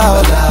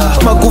Babala,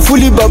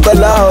 Magufuli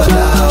Babala,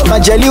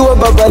 Majaliwa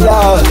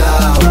Babala,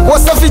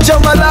 Wasafi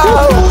Jamala.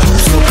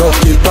 Soka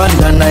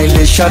ukipanda na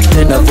ile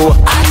shate na voa,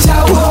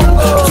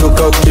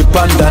 soka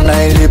ukipanda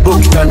na ile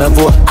bukta na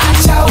voa,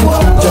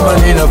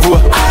 jamani na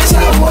voa,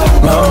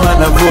 mama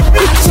na voa,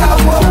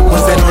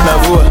 mzenu na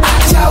voa.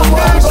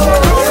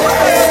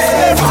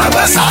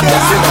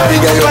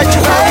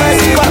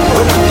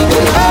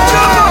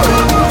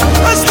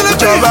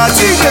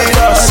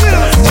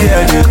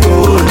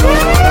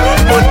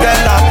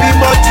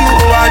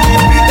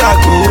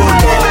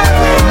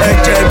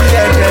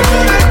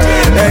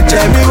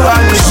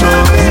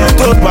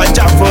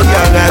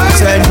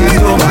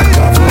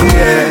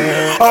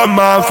 A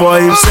man for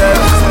himself,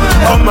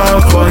 a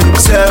man for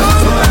himself,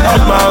 a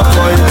man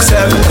for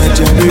himself, and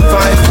Jimmy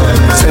fight for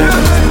himself.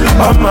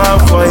 A man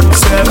for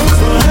himself,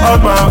 a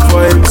man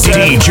for himself.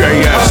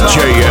 DJ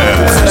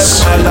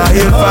SJS. Allah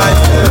he fight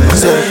for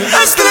himself.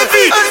 Let's get the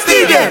beat, let's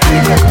dig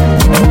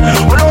it.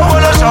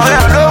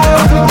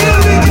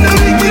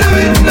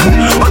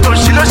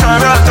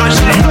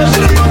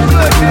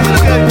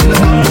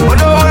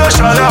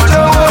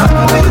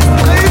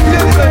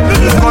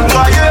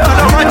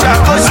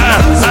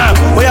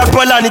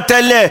 Bọ́lá ní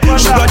tẹ́lẹ̀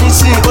ṣùgbọ́n ní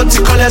sí ó ti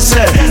kọ́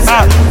lẹ́sẹ̀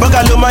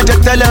bọ́gà ló máa jẹ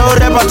tẹ́lẹ̀ ó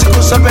rẹ́bà tí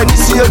kò sọ́bẹ̀ ní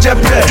sí ó jẹ́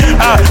bẹ́ẹ̀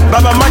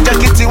bàbá má jẹ́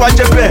kí tiwa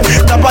jẹ́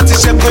bẹ́ẹ̀ tábà ti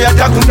ṣe kó yá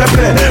dákun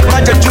pẹ́pẹ́ má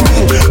jẹ́ jú mi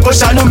kó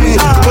ṣàánú mi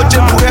kó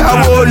jẹ́ bùrẹ́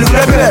àwọn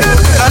olùrẹ́bẹ̀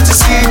láti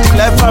sí the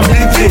life I'm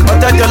living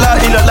ọ̀tẹ́dọ́lá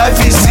in your life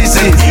is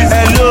easy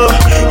hello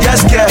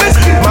yes girl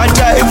má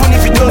já even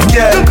if you don't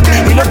care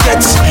you no get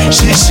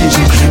ṣíṣì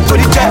kò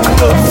ní jẹ́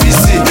no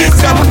fisi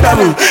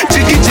gbàmúgbàmù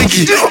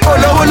jìgìjìgì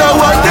olówó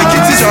lọ́wọ́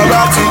tẹ́kìtì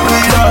sọ̀rọ̀ ti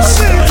pín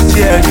lọ́sì.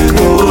 Díẹ̀ ní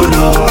gbòó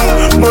lọ,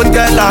 mo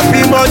tẹ́lá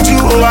bí mọ́jú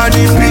ó wá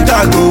ní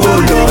Peter gbòó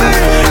lọ.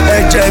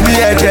 Ẹ̀jẹ̀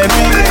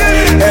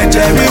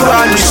mi wà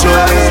níṣọ́,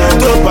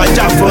 tó bá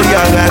jà fórí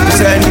ara ẹ̀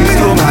sẹ́ni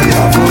tó máa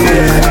jà fórí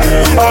ẹ̀.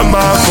 All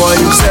man for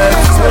himself,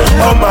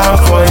 all man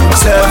for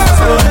himself,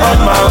 all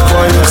man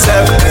for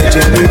himself.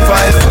 Ẹ̀jẹ̀ mi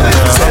fight for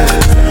himself,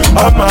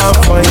 all man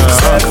for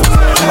himself,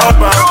 all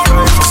man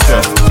for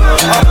himself,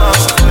 all man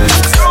for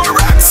himself.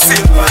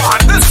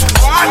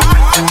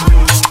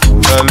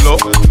 Hello.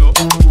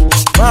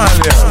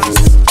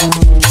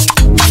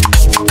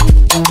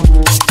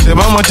 Ṣé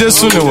bá mọ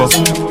Jésù ni wọ̀?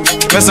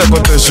 Gbẹ́sẹ̀ kò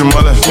tẹ̀sù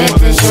mọ́lẹ̀.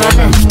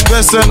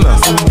 Gbẹ́sẹ̀ náà.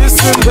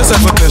 Gbẹ́sẹ̀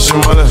kò tẹ̀sù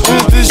mọ́lẹ̀.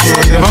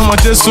 Ṣé bá mọ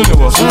Jésù ni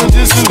wọ̀?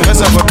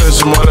 Gbẹ́sẹ̀ kò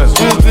tẹ̀sù mọ́lẹ̀.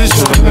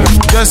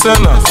 Gbẹ́sẹ̀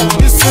náà.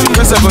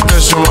 Gbẹ́sẹ̀ kò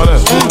tẹ̀sù mọ́lẹ̀.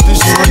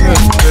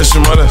 Tẹ̀sù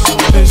mọ́lẹ̀.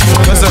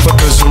 Gbẹ́sẹ̀ kò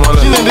tẹ̀sù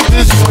mọ́lẹ̀.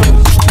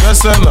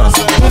 Gbẹ́sẹ̀ náà.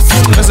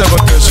 Gbẹ́sẹ̀ kò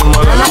tẹ̀sù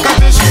mọ́lẹ̀.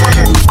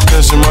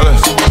 Tẹ̀sù mọ́lẹ̀.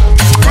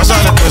 Wáṣà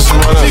lè tẹ̀sù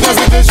mọ́lẹ̀.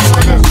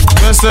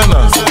 Gbẹ́sẹ̀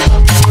náà.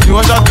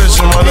 Ìwọ́ṣà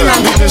tẹ̀sù mọ́lẹ̀.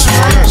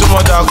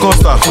 Ṣọmọdé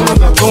àkọ́sà.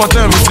 Kó wọ́n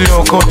tẹ̀ mí sí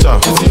your culture.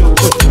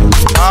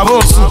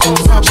 Àbòsùn.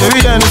 Ṣèbí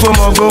yẹn ni kò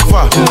mọ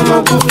gbófà.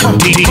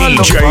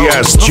 DJ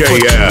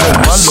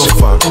SJS.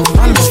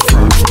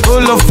 Ó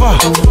lọ fà.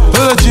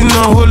 Ó lọ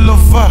jìnnà ó lọ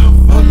fà.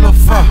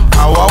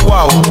 Àwa wà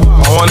o,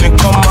 àwọn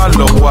nìkan máa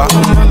lọ wá.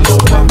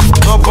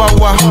 Tọ́ba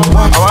wá,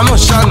 àwa náà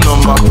ṣàna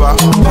bàbá.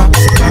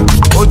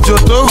 Òjò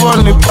tó rọ̀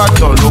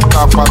nígbàdàn ló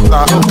ka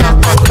pátá.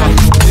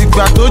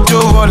 Ìgbà tó jó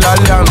rọ̀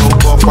lálẹ́ àná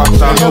bọ̀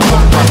pátá.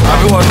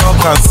 Àbí wọn náà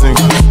kà sí.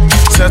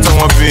 Sẹ́tọ̀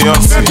wọn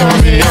Beyonce.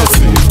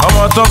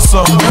 Ọmọ tó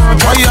sọ,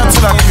 why you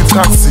acting like you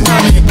can't see?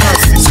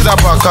 See that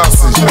back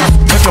house,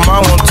 make a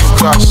man want to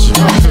crash.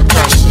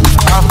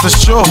 After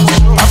show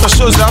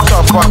is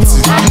after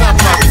party.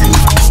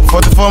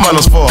 44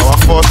 minus 4, I'm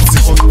 40.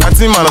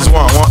 19 minus 1,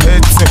 I'm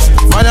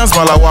 18. Marians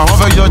Malawa, I'm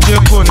over your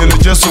J-Code, in the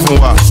Jesu fún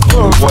wa.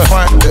 We're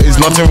fine, there is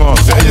nothing wrong.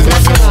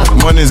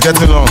 Money is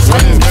getting long.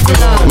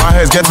 My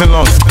hair is getting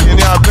long. In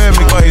the abẹ́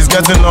mi kan is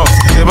getting long.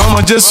 Ìbá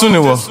ọmọ Jésù ni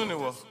wọ̀.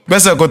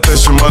 Gbẹ́sẹ̀ kò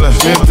tẹ̀sù mọ́lẹ̀.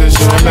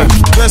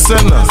 Gbẹ́sẹ̀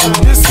náà.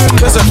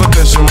 Gbẹ́sẹ̀ kò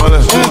tẹ̀sù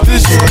mọ́lẹ̀.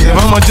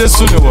 Ìbá ọmọ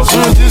Jésù ni wọ̀.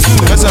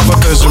 Gbẹ́sẹ̀ kò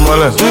tẹ̀sù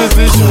mọ́lẹ̀.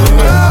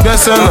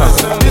 Gbẹ́sẹ̀ náà.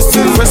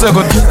 Gbẹ́sẹ̀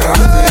kò tẹ̀sù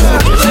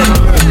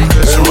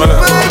mọ́lẹ̀.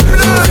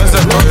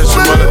 Gbẹ́sẹ̀ kò tẹ̀sù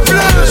mọ́lẹ̀.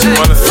 Tẹ̀sù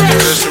mọ́lẹ̀.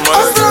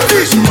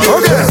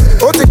 Okay,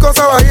 ó ti kọ́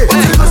sáwáyé,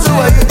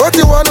 ó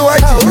ti wọnú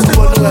wáìtì,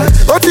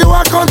 ó ti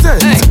wá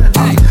content,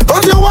 ó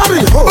ti wá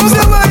rìpọ̀,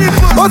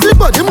 ó ti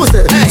bọ̀ ní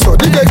mùsẹ̀,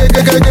 sọ̀dí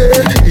gẹ́gẹ́gẹ́gẹ́,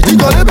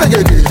 ìdíkọ̀lẹ́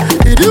bẹ̀gẹ̀gẹ̀,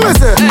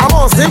 ìdíwẹ̀sẹ̀, àwọn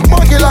ọ̀sìn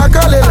pọ́ngìlà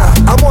kálẹ̀là,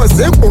 àwọn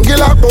ọ̀sìn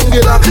pọ́ngìlà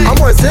pọ́ngìlà,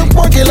 àwọn ọ̀sìn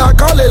pọ́ngìlà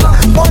kálẹ̀là,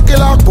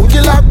 pọ́ngìlà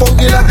pọ́ngìlà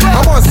pọ́ngìlà,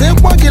 àwọn ọ̀sìn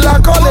pọ́ngìlà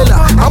kálẹ̀là,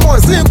 àwọn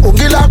ọ̀sìn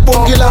pọ́ngìlà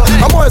pọ́ngìlà,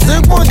 àwọn ọ̀sìn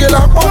pọ́ngìlà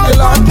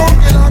pọ́ngìlà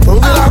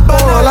pọ́ngìlà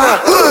pọ́ngìlà.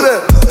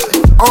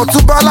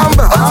 Ọ̀túnba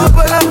lámbà,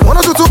 wọn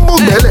ló tuntun mú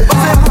gbẹ́lẹ̀.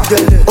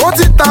 Ó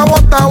ti ta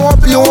wọ́n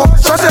bí wọ́n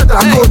ṣọ́ṣẹ̀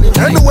dákò ní.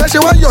 Ẹnu wẹ́ ṣe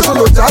wọ́n yọ̀ṣọ́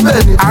lò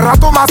jábẹ̀ ni. Àrà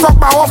tó máa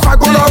sọ́pa wọ́n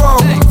fagbó lọ́wọ́.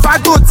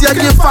 Fágbó tiẹ̀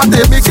kí n fa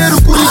tèmi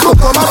kérukú ní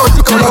kòkó má lọ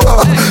jí kan lọ́wọ́.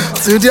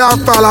 Today I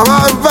fall on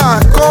my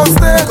back. Go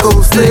stay.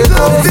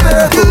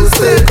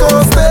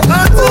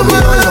 Omi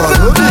ọyàn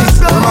lódì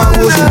jù ẹ máa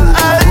wo ṣù.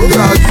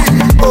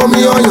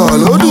 Omi ọyàn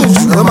lódì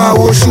jù ẹ máa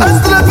wo ṣù.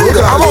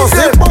 Àmọ̀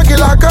sí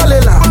pọ́ngìlà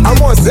kọ́lélà.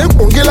 Àmọ̀ sí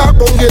pọ́ngìlà.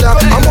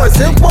 Àmọ̀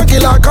sí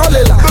pọ́ngìlà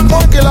kọ́lélà.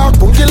 Pọ́ngìlà.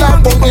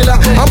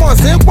 Àmọ̀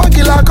sí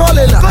pọ́ngìlà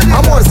kọ́lélà.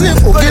 Àmọ̀ sí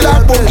pọ́ngìlà.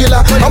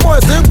 Àmọ̀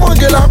sí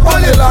pọ́ngìlà.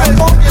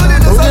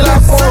 Pọ́ngìlà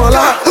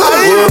fọ́ọ̀lá.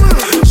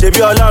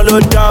 Ṣebí Ọlọ́run ló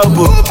dá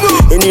òbò,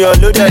 ènìyàn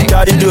ló dẹ̀ dá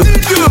dídò.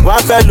 Wọ́n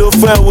á fẹ́ lò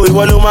fún ẹ̀wò,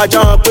 ìwọ ló máa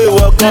jáwọn pé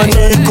ìwọ gan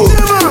ní ikò.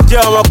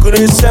 Jẹ́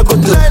ọmọkùnrin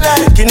sẹ́kòtò,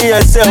 kí ní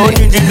ẹsẹ̀ ó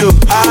ní dídò.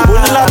 O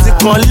ní láti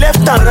kàn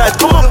left and right,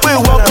 kó mọ̀ pé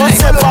ìwọ gan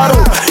ṣe fárò.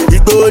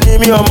 Ìgbòho ni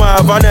mí ọmọ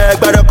àbánà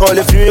ẹgbẹ́rẹ́ kan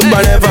lè fi mí pa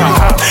lẹ́fà.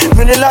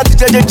 Mi ní láti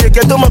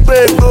jẹ́jẹ́ tó mọ̀ pé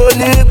ìgbòho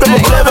ni pé mo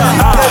clever.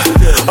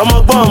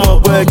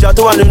 Ọmọgbọ́n ẹja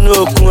tó wà nínú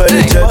òkun ẹ̀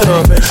lè jẹ́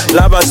tán.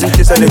 Lábàásí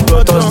kí sẹ́lẹ̀ gbọ́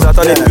tán,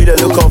 sátánì bílẹ̀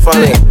ló kàn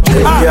fáwọn.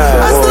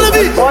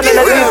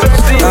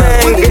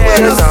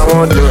 Gangs, I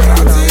want to.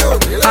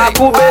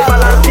 Akube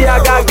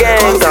Balenciaga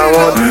gangs, I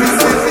want to.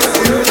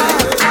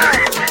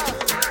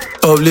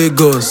 Of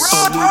Lagos.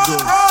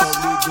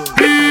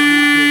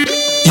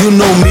 You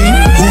know me,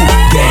 who?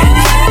 Gang.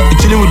 You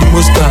chillin' with the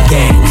Monster.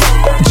 Gang.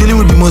 You chillin'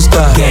 with the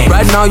Monster. Gang.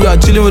 Right now you are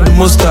chillin' with the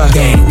Monster.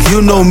 Gang.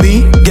 You know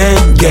me, gang.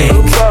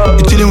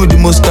 You chillin' with the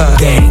Monster.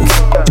 Gang.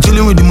 You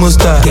chillin' with the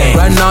Monster. Gang.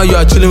 Right now you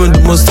are chillin' with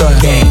the Monster.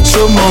 Gang.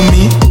 Show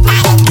mommy,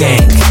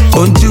 gang.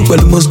 Don't you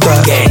pẹ̀lú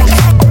Monster. Gang.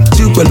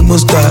 Pẹ̀lú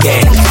Monster,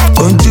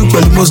 don't you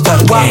pẹ̀lú Monster,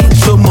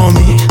 show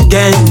mommy,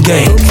 gang.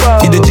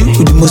 You the Jew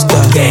with the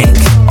Monster,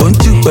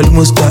 don't you pẹ̀lú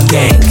Monster,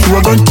 you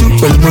are going to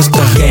pẹ̀lú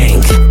Monster,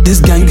 this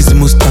gang is a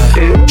Monster,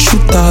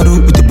 shoot arrow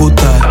with the bow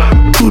tie,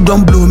 two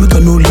don't blow, make a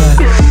no lie,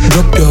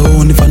 drop your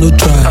own if I no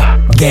try,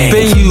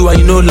 pay you and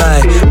you no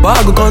lie, but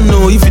I go come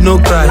know if you no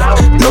cry,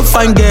 no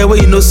fine girl where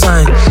you no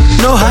sign,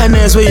 no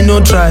highness where you no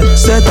try,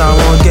 set I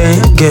want gang,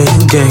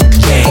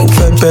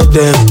 pepper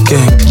them,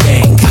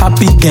 gang,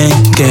 happy gang,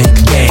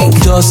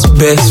 just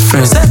best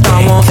friends. Set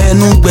I want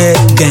Enugbe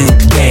gang,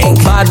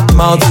 bad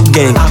mouth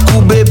gang,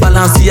 Akube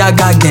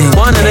Balenciaga gang,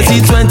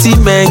 120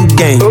 men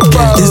gang.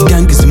 This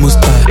gang is the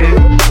most high.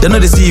 They know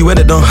they see you where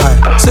they don't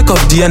hide. Sake of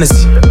the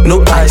NSC,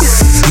 no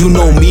ice. You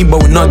know me,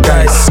 but we're not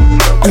guys.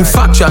 In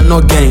fact, you are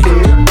not gang.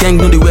 Gang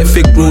don't they wear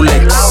fake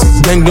Rolex.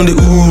 Gang don't they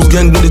ooze.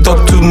 Gang don't they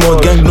talk too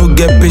much. Gang don't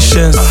get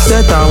patience.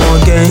 Set I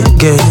want gang.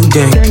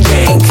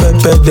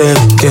 Pepper them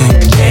gang.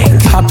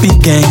 Happy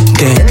gang.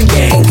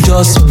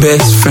 Just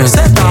best friends.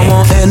 Set I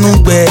want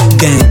Enugbe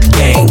gang.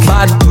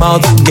 Bad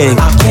mouth gang.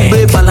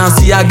 Akube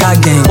Balenciaga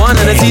gang.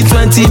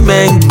 120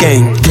 men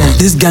gang.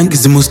 This gang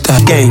is the most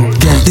gang.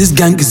 This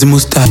gang is the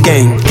most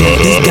gang.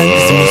 This gang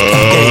is the most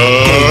gang.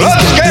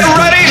 Let's get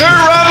ready to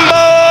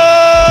rumble!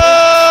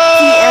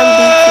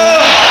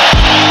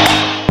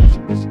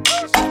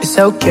 It's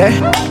okay.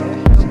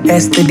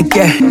 S to the K.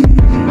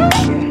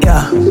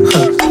 Yeah.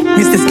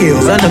 Mr.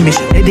 Skills on the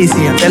mission. They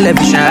see on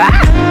television.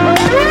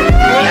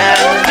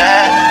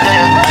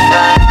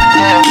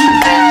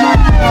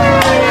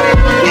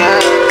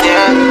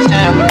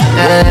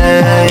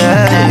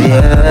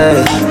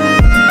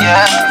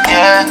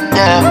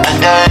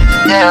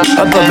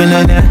 I'm popping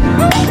on there.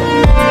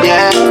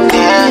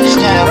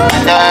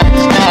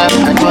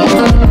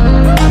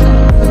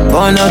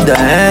 Burn up the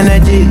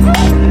energy.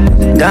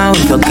 Down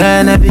with the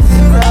cannabis.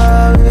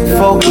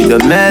 Fuck with the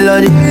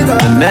melody.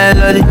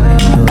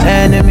 No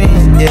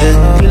enemies,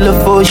 yeah. Kilo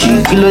 4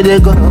 shit, kilo they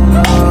go.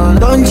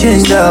 Don't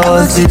change the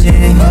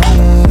oxygen.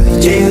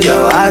 Change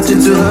your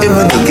attitude.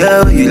 Even the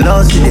girl you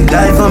lost, you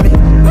die for me.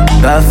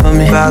 Ride for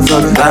me.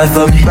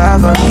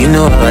 You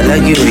know I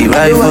like you, we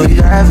ride for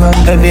you.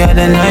 Every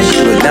other night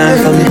she would die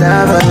for me.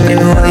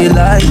 Even when you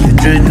lie, you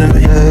treat me.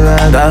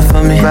 Ride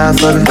for me.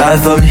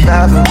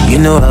 You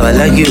know I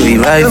like you, we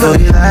ride for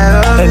you.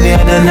 Every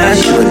other night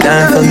she would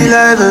die for me.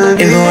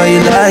 Even when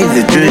you lie,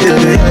 you treat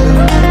me.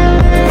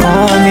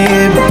 Call me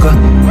Ebuka.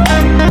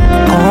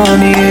 Call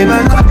me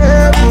Ebuka.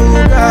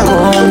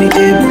 Call me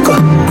Ebuka.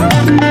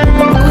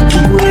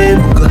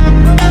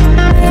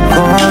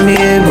 Call me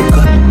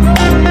Ebuka.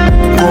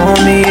 Call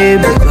me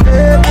Ebuka.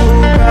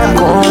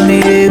 Call me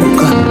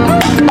Ebuka.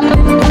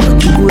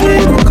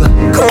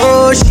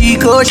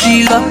 Koshi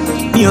lọ,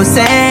 mi ò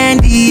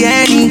sẹ́ndì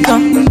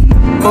ẹnìkan.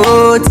 Ó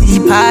ti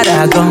padà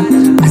gan,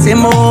 àṣé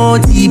mo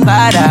ti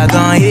padà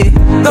gan, yeah.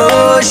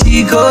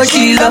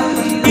 Koshi lọ,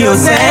 mi ò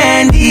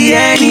sẹ́ndì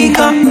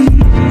ẹnìkan.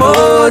 Ó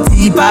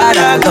ti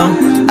padà gan,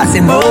 àṣé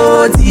mo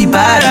ti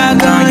padà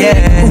gan,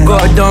 yeah.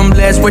 God don't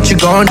bless what you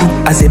gon' do.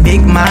 As a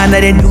big man, I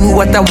dey do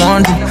what I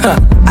want to. Huh.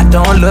 I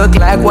don't look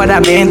like what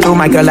I've been through.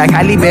 My girl like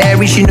Halle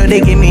Berry, she know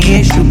they give me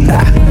issue.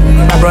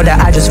 My brother,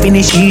 I just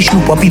finished issue.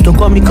 Papito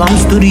call me, come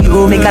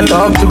studio, make a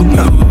talk to.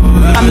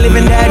 I'm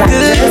living that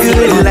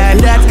good life,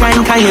 that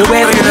kind Kanye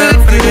West.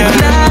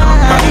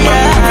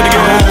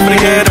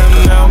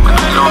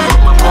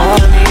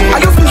 I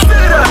can feel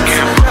straight up.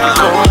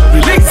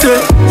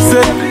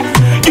 Say,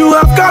 you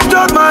have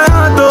captured my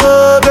heart,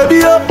 oh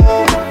baby, oh.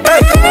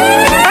 Hey,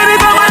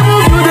 anytime I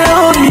move, you they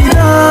hold me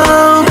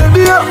down,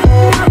 baby, oh.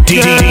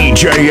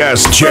 DJ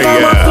SJS.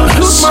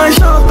 Shoot my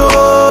shot,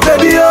 oh,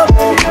 baby, oh.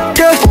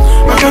 Yeah,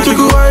 I can't you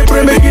go I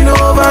pray making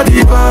over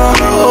the bar.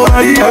 Oh,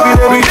 every day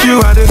with you,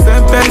 I the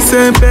sempe.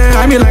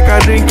 I mean like I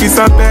drink is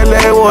a pele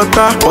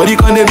water. Body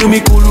can they do me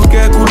kuluke.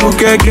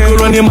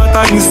 Running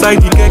matter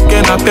inside the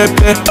keke na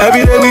pepe.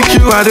 Every day with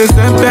you, I the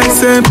sempe.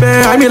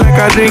 I mean like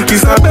I drink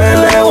is a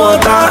pele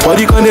water.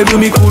 Body can they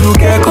do me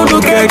kuluke.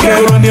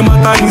 Running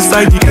matter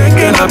inside the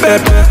keke na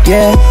pepe.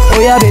 Yeah, oh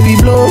yeah, baby,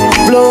 blow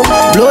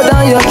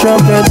down your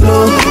trumpet,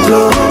 blow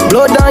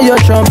down your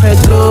trumpet,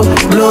 blow,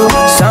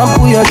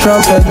 sample your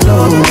trumpet,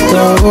 blow.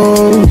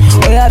 Oh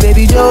yeah,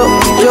 baby, Jo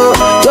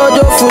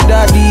for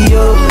daddy,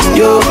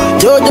 Jo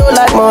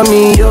like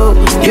mommy, Jo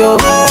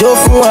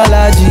for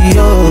allergy,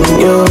 yeah.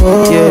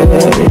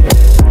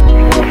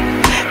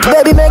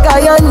 Baby, make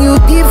I on you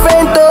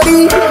different,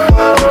 Tori.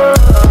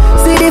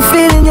 See the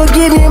feeling you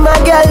give me, my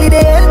girl, it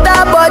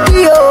enter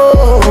body,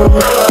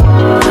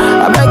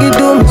 I beg you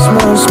do me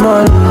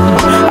small.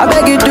 I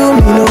beg you do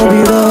me no be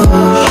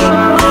rush.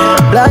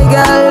 Blind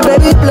girl,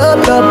 baby blow.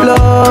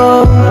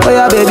 Oh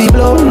yeah, baby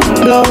blow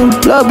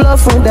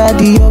from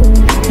daddy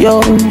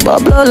yo. But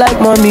blow like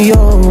mommy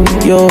yo.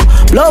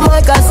 Blow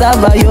my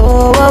cassava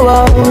yo.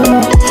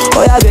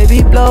 Oh yeah,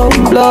 baby blow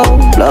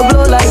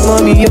like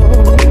mommy yo.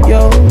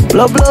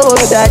 Blow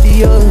daddy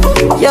yo.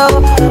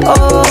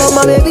 Oh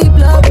my baby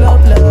blow.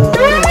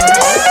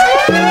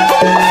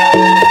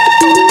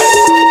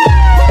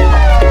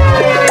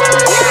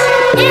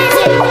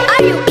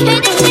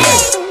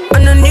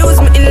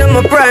 I'm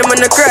a prime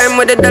on a crime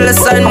with a dollar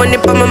sign, money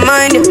for my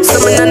mind. Yeah.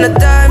 Summon on the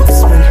time for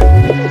spend.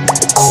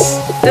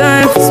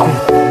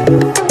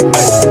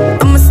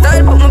 I'm a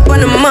style, put me on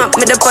the map,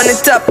 me up on the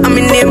top. I'm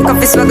in name,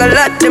 coffee swag a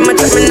lot. Them a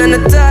chat me on the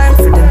time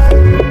for them.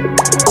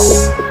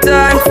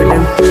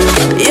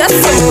 Yes,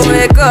 I'm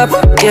wake up,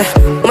 yeah.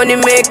 Money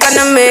make and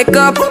I make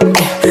up,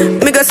 yeah.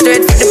 Me go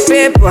straight for the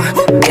paper,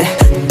 yeah.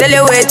 Tell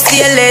you wait, see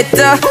you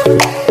later.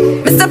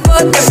 Mr.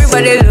 Fuck,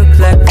 everybody look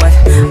like what?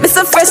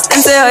 Mr. Fresh,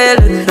 and say how you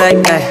look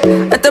like that.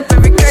 I top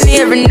every cranny,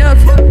 every nook.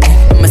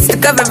 I'ma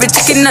stick up every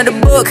chicken out the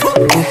book.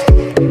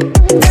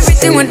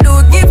 Everything we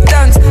do, give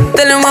thanks.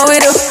 Tell them what we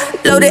do.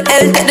 Load the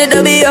L, take the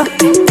W.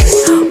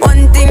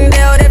 One thing they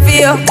out there for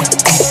you.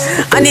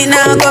 I need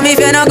now come if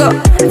you not go.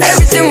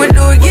 Everything we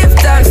do, give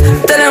thanks.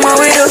 Tell them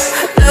what we do.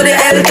 Load the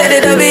L, take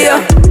the W.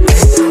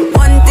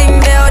 One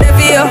thing they out there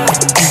for you.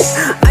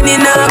 I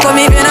need now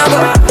come if you not go.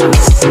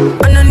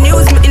 On the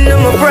news, me in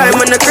my prime,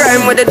 on the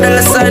crime with a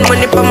dollar sign,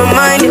 money for my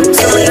mind. Yeah.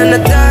 Someone on the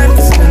time.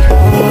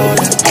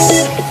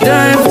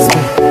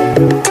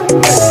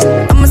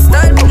 I'm a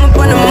style, put me on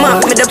the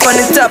map, me up on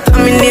the top.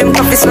 I'm in name,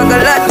 coffee swag a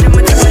lot. Them a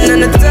jumping on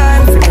the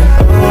time for them.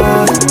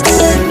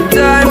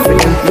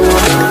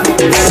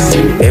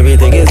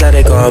 Everything is how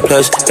they call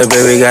plush. The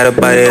baby got a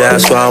body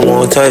that's why I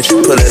won't touch.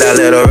 Pull it out,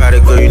 let her ride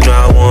it, girl, you know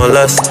I want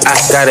lust. I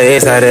got it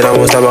inside it,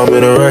 almost stop, I'm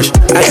in a rush.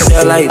 I eat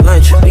that like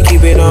lunch, we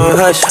keep it on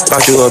hush.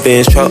 Brought you up in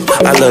his truck,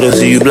 I love to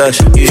see you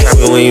blush. You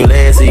happy when you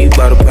land, so you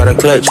bought a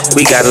product clutch.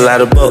 We got a lot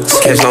of bucks,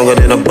 catch longer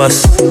than a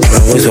bus. Run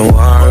with some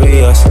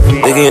warriors,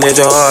 looking at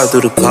your heart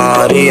through the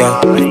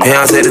cardio.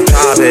 Beyonce the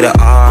top of the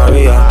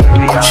aria.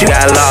 She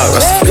got a lot of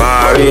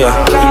Rastafari.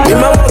 We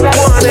my one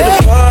at the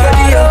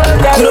party.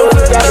 We don't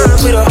put time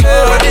with a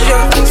heart.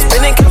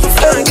 Spending cash for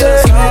fun, get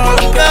us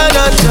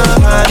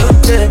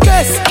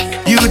yes,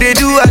 you they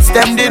do as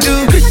them they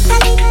do.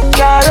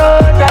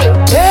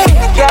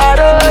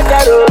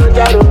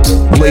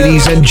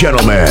 Ladies and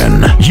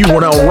gentlemen, you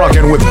are now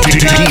rocking with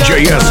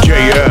DJ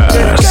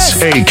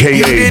SJS,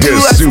 aka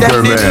the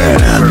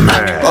Superman.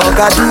 Oh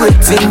God, do it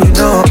thing, you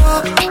know.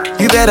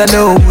 You better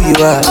know who you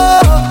are.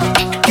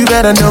 You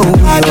better know who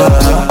you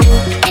are.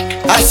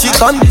 As you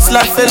come this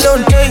life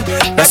alone,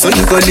 that's so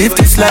you go live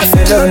this life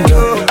alone.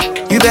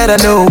 You better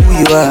know who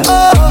you are.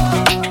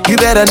 You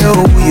better know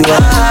who you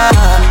are.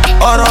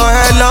 Ọ̀rọ̀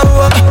ẹ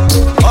lọ́wọ́,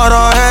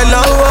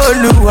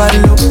 Olúwa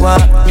ló wà.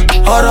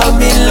 Ọ̀rọ̀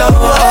mi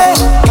lọ́wọ́,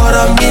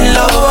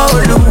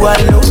 Olúwa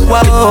ló wà.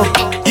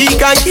 He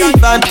can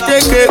give and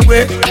take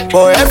away,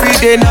 but every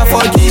day na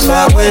for give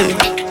away.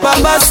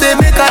 Baba say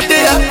make I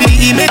dey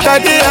happy,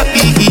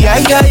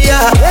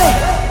 yeah.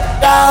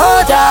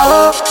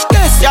 Jao,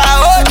 yes,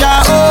 Jao.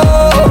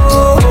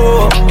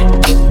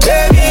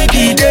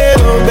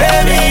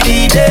 Baby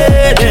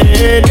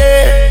dide,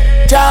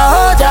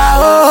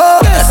 Jao,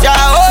 yes,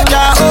 Jao.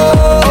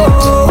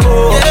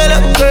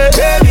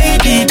 Baby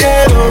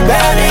dide,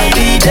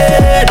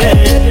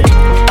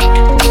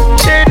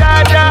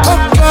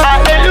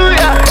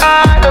 hallelujah,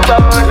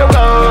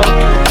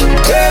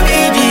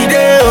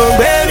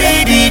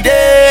 baby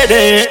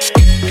dide.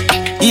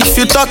 If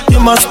you talk, you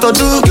must do.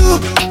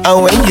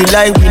 And when you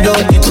lie, we know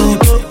the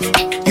truth.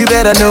 You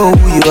better know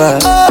who you are.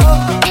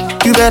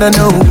 You better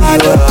know who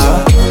you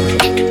are.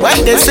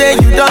 When they say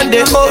you done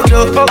the hold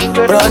up,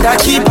 brother,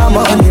 keep my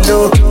money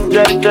low.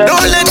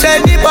 Don't let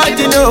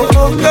anybody know.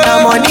 The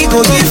money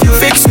go give you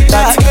fix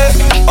that.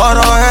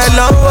 Ọ̀rọ̀ ẹ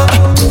lọ́wọ́,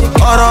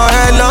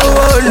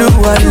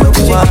 Olúwa ló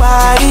wà.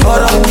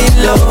 Ọ̀rọ̀ mi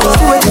lọ́wọ́,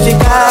 Olúwa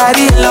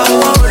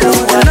ló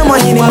wà. No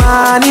money ni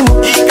money mo.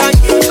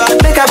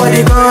 Make a body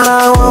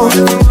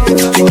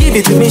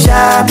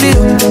sharply,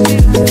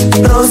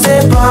 rose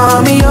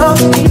for me, oh,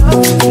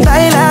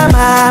 Laila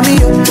mami,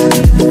 oh.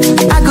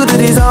 I could do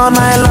this all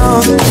night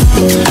long.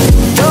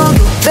 Don't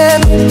go,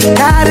 babe,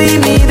 carry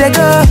me, they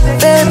go,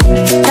 babe,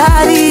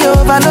 carry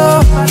over,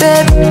 no,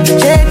 babe,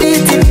 shade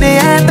it in the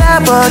end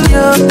about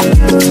you.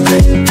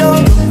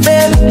 Don't go,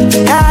 babe,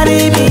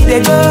 carry me,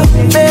 they go,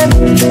 babe,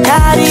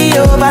 carry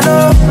over,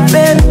 no,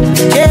 babe,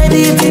 shade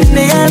it in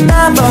the end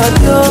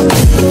about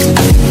you.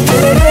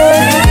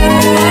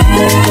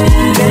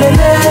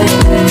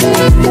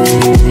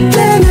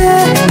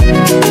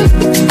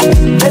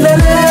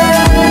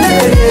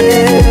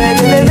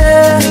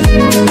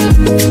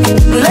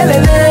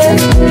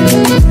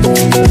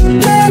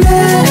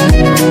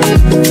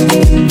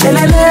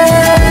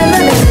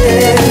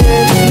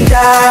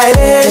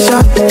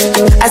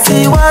 I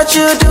see what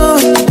you do.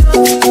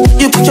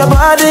 You put your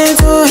body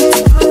into it.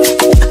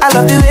 I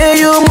love the way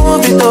you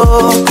move it,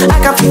 oh. I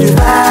can feel the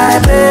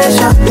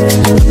vibration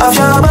of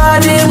your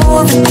body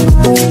moving.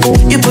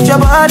 You put your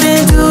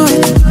body into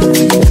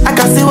it. I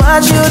can see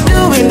what you're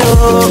doing,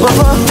 oh.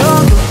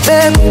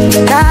 Babe,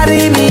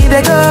 carry me,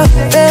 they go.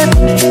 Babe,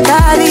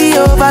 carry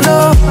over,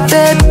 no.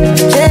 Babe,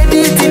 shade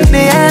it in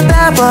the end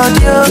about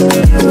you.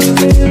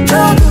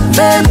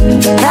 Babe,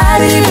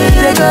 carry me,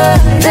 they go.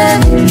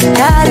 Babe,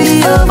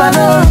 carry over,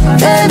 no.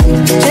 Babe,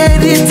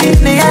 shade it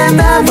in the end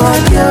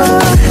about you.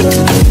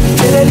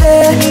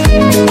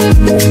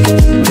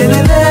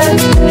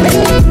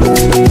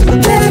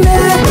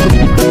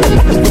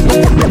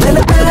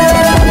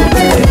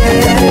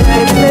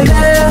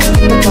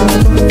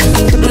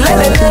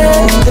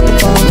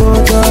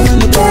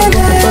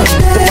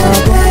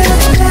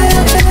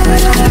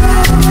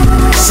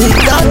 See,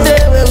 don't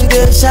tell where we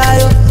get shy,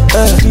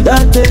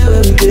 don't tell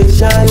where we get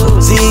shy.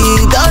 See,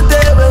 don't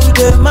tell where we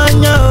get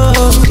mania.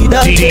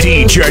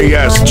 DJ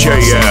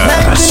SJS.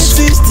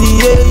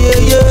 1960,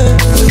 yeah.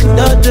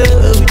 Don't tell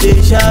where we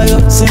get shy.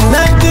 See,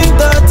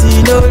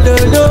 1930, no.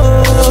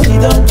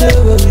 Don't tell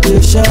where we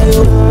get shy.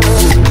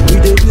 We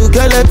dey do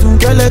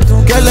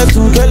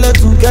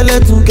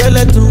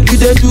skeleton. You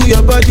dey do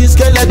your body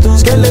skeleton.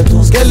 We dey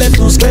do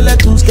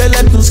skeleton.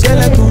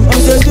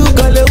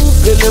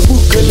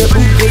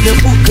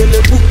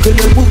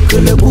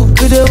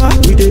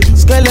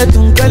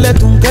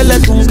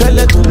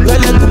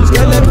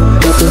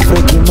 You dey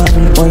freaking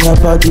money on your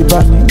body,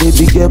 bunny.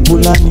 Baby girl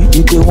Pulani,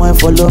 you dey wine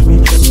follow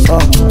me.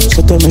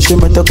 So tell me she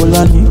meta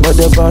Kulani, but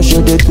the bar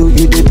show they do,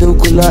 you dey do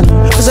Kulani.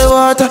 I say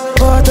water,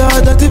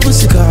 dirty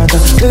pussy carter.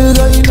 Baby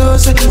girl, you know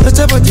say that's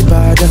a body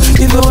bad.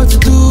 If you want to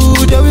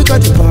do, then we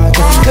got the part.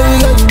 Baby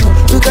girl, you know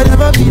we can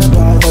never be a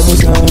bad.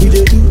 We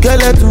dey do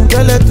skeleton.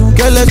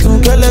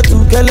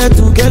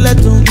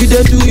 You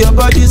dey do your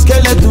body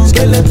skeleton.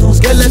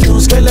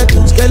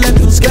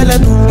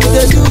 You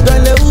dey do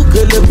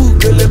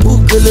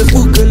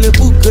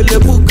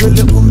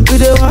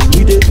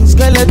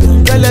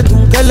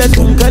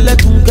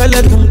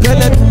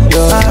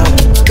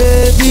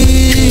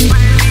baby,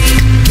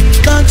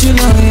 don't you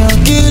know you're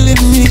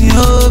killing me,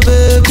 oh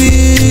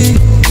baby.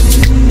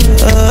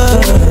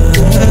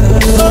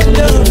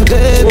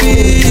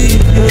 Baby,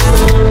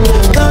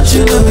 don't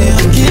you know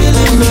you're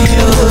killing me,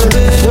 oh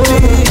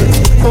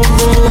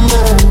baby.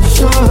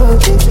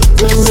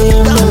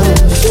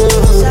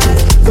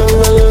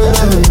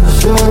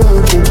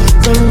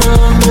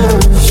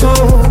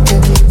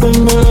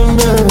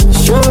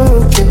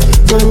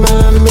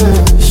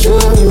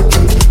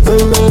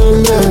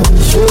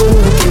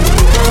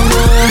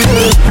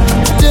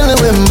 Dealing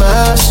with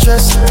my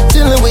stress,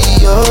 dealing with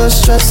your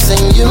stress,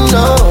 and you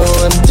know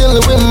I'm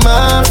dealing with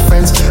my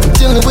friends, I'm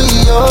dealing with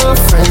your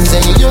friends,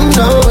 and you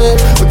know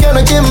it. We're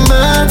gonna get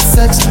mad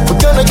sex,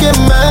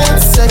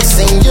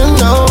 and you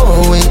know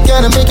we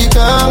gotta make you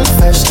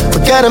confess,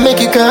 we gotta make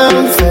you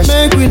confess.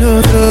 Make we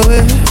no throw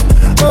it,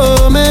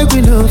 oh make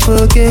we no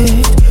forget.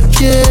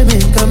 Yeah,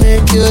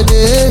 make your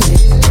day,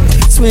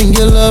 swing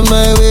your love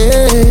my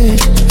way.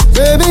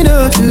 Baby,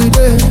 not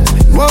today.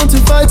 You want to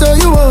fight or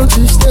you want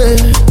to stay?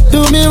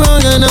 Do me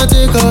wrong and I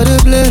take all the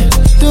blame.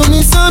 Do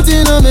me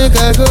something to make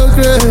I go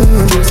crazy.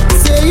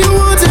 Say you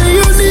want and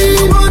you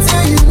need.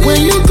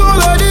 When you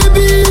call all the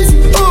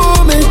busy,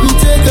 oh make me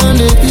take on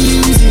the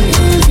easy.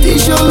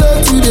 Teach your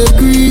love to the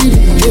greedy.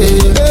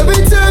 Yeah.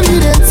 Every time you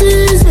dey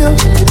tease me,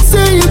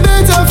 say you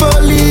better for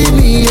leave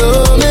me.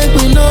 Oh make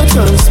me not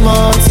turn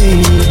small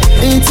thing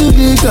into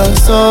bigger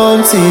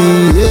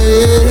something.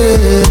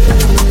 Yeah.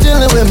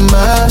 Dealing with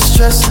my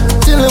stress,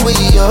 dealing with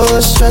your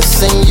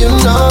stress, and you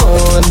know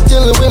I'm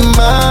dealing with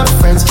my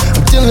friends,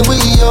 I'm dealing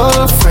with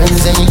your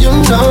friends, and you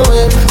know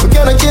it. We're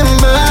gonna get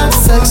mad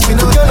sex, we're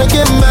gonna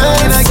get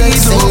mad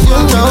sex, and you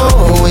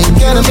know we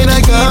gotta make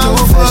you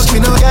confess,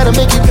 we gotta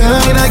make you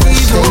confess,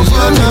 and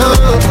you know.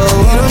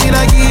 You don't mean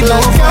I give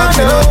no fuck,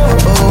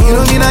 you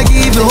don't mean I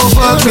give no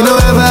fuck, me no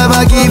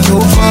ever give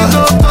no fuck.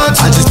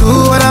 I just do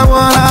what I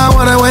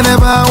wanna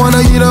whenever I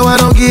wanna, you know I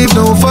don't give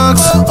no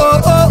fucks.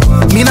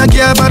 Me not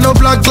care about no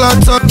blood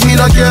clot talk, me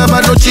not care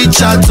about no chit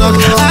chat talk.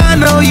 I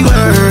know you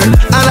heard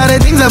a lot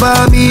of things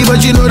about me,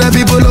 but you know that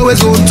people always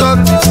gon' talk.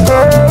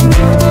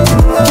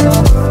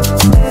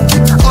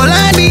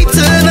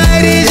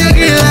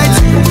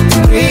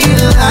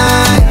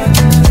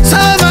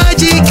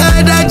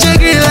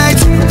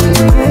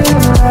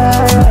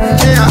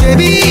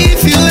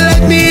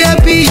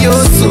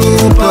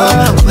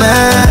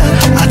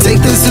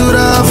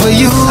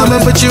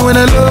 put you in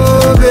a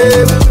low,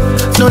 baby.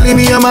 Don't leave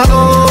me on my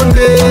own,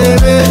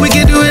 baby. We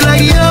can do it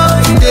like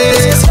young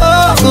days.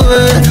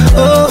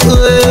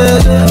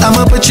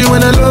 I'ma put you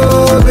in a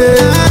low,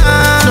 baby.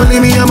 Don't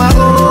leave me on my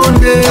own,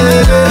 baby.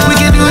 We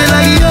can do it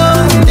like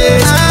young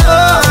days.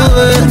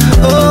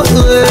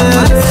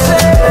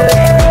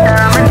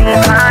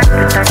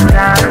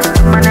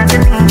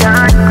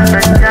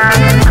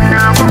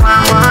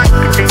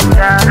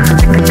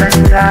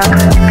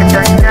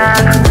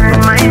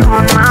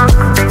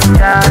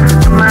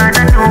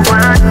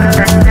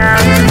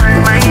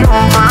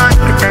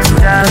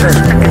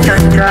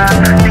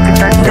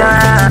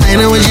 I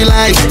know what you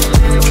like,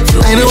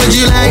 I know what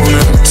you like,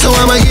 so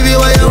I'ma give you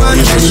what you want.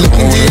 Look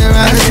into your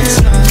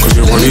eyes, cause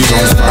your body's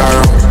on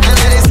fire.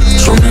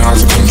 Show me how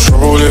to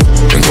control it,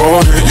 and go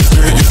ahead,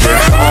 you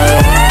get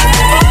higher.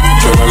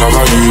 Girl, I love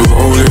how you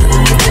hold it.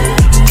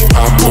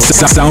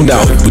 Sound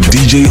out with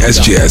DJ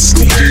SJS.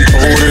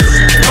 Hold it,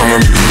 I'ma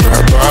be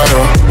right by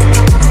you.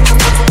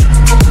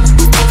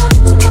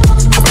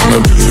 I'ma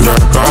be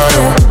right by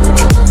you.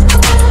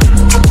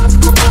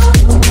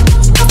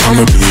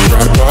 I'ma be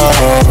right by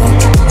you.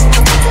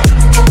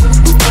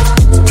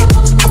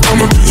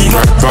 I'ma be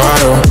right by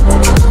you.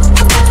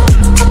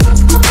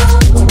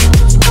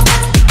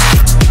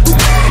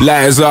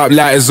 Lighters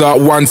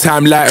up, one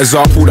time lighters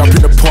up. Pulled up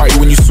in the party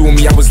when you saw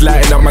me, I was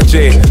lighting up my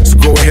J. So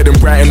go ahead and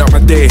brighten up my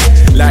day.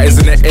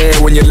 Lighters in the air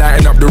when you're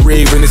lighting up the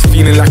rave, and it's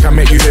feeling like I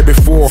met you here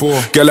before.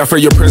 Girl, I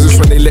felt your presence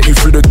when they let you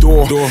through the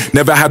door.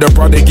 Never had a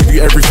brother give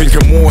you everything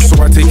and more,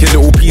 so I take a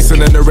little piece and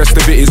then the rest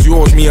of it is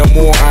yours, me and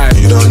more.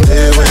 You don't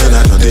dare when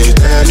I don't they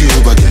tell you,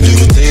 but can you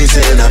things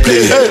in I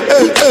play?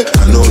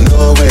 I don't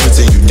know where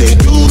till you they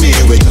do me,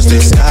 wait cause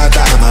they start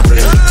out my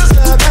brain.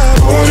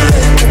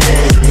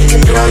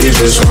 Girl, you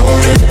just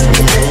hold it,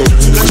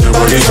 cause your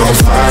body's on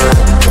fire.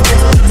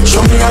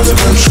 Show me how to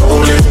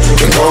control it,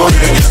 and go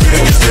ahead,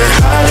 get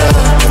higher.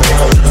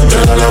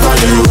 Girl, I love how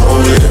you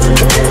hold it.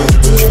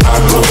 I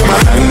put my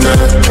hand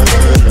there,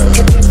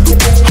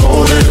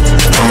 hold it,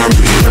 I'ma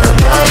be right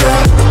by you.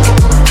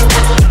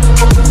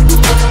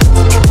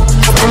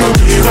 I'ma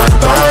be right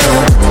by you.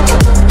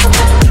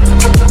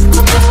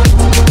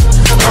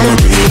 I'ma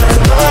be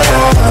right by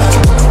you.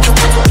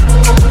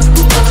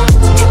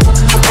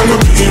 I'ma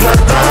be right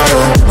by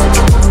you.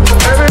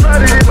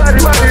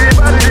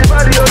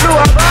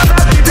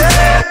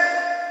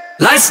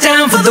 Lights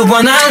down for the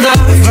one I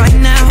love right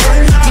now.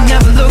 You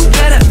never look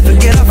better.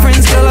 Forget our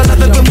friends, girl. I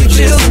love it when we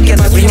chill.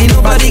 Get really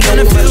nobody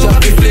gonna feel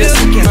what we feel.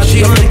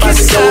 She wanna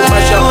kiss her,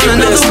 mash up the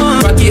place.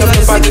 Rocky up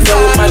the party,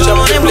 girl, mash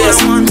up the place.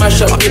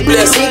 Mash up the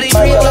place.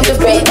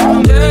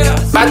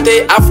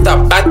 Party after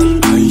party.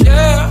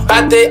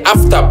 Party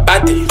after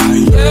party.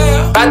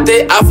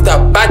 Party after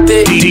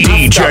party.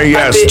 DJ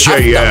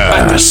SJS.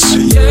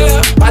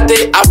 Party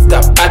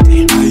after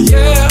party.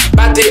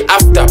 Party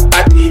after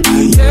party.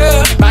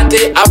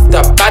 Party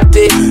after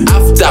party.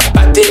 After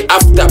party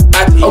after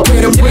party. Okay,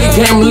 the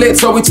pregame lit,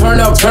 so we turn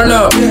up.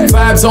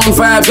 Vibes on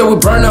vibes, so we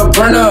burn up.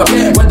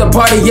 Where the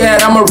party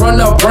at, I'ma run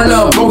up.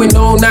 Going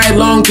all night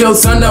long till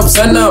sun up.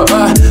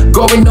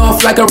 Going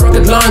off like a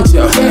rocket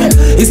launcher.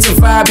 It's the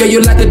vibe, yeah,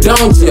 you like it,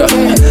 don't ya?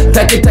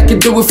 Take it,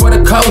 do it for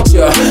the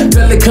culture.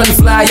 Pelican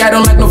fly, I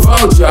don't like no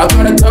vulture. I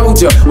thought I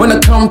told ya, when I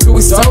come through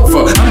it's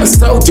over. I'm a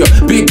soldier,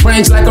 big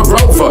range like a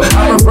rover.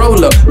 I'm a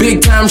roller,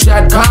 big time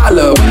shot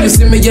caller. When you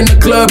see me in the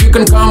club, you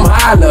can come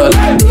holler.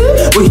 Like,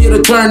 we're here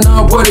to turn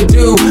up, what it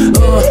do?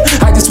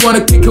 I just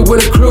wanna kick it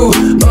with a crew.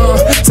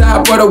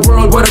 Top of the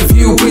world, what a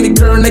view. Pretty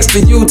girl next to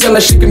you, tell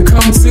her she can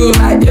come too.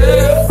 Like,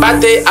 yeah.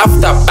 Party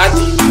after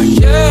party.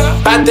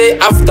 Party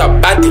after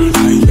party.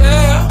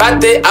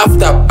 Party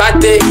after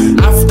party.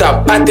 After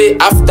party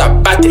after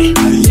party.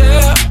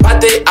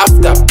 Party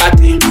after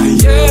party.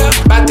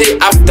 Party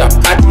after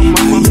party.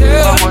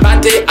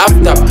 Party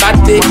after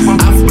party.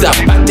 After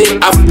party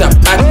after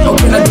party.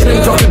 Open a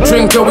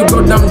drink, yo, we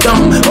go dumb.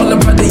 All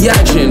about the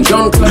action.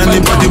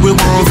 Anybody with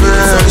one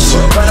verse,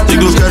 you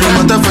go carry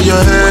matter for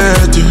your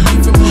head.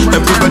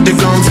 Everybody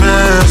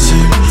confess,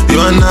 you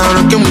are now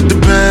rocking with the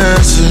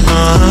best.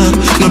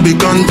 No big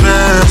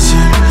confess.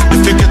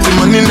 If you get the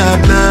money, not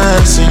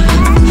blessing.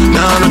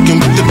 Now rocking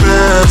with the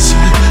best.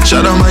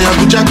 Shout out my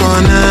Abuja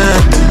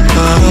connect.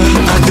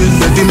 I did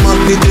where the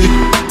money day.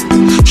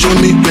 Show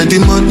me where the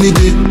money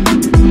day.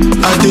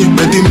 I did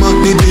where the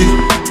money day.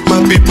 My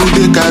people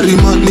they carry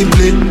money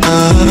play.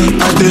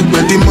 I did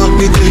where the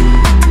money day.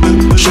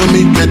 Show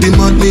me where the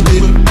money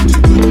day.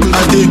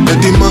 I did where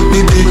the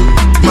money day.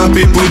 My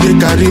people they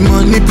carry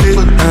money play.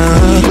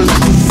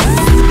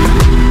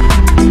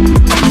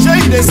 Show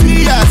you the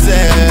see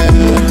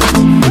yourself.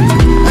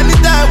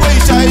 Anytime when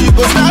you shy, you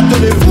go start to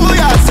the fool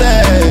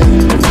yourself.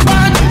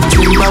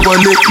 My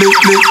one lick.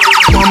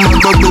 Mama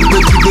bubble,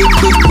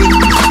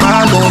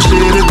 my love,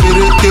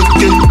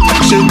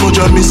 shit, put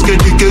your miss,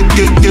 get. I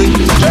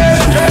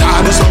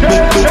just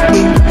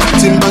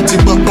a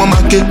timba, mama,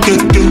 get.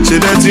 Say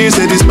that thing,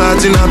 say this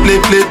party, now play.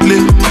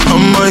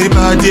 On my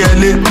body, I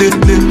lit.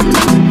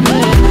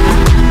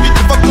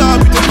 If a club,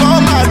 you can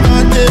come out,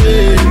 man.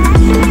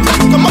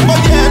 Come up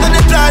again, and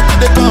they try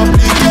to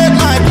complicate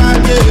my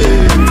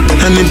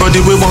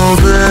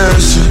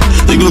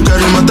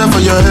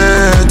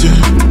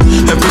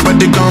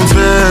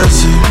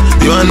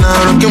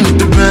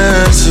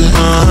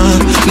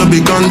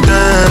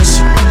dance.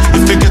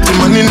 If you get the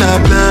money,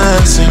 not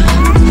blessing.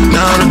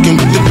 Now rocking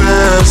with the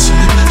best.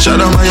 Shout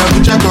out my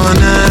Abuja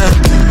connect.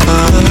 I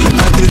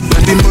did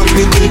the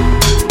money.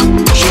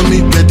 Show me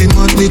where the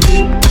money.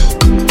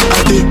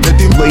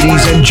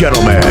 Ladies and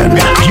gentlemen,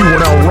 you are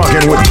now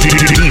rocking with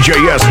DJ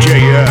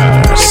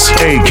SJS,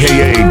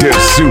 aka the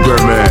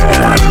Superman.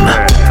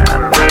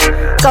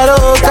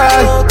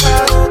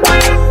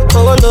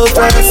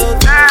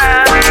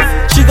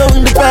 She go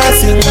in the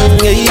passing,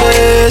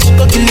 yeah, she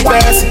go kill the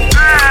passing.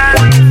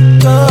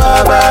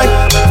 Bye,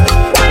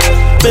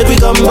 baby,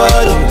 come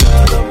body.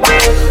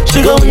 She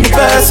go in the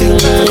passing,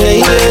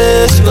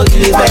 yeah, she go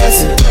kill the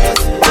passing.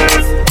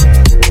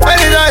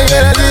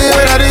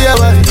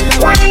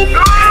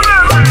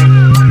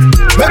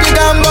 Make it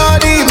come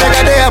body, make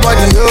a day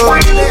body, yo.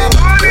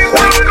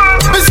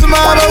 Miss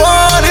Mama,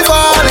 want to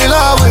fall in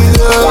love with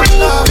you.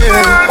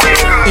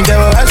 Yeah. In the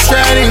best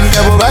friend,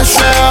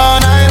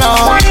 I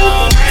know.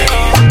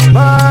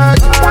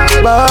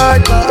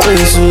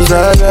 Hey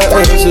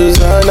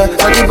Susanna,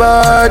 the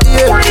body,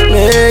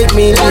 make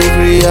me leave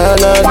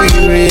Rihanna.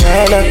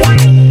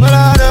 But I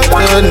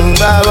don't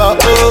know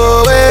about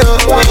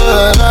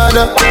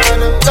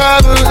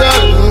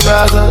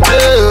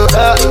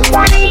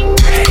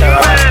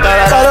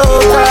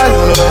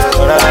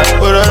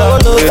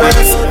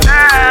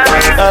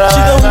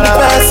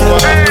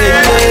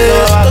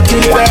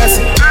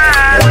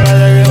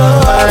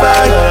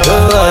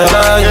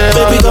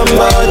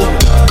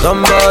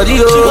somebody,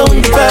 oh, she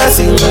gon'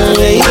 passing,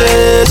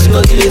 yeah, she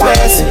gon' keep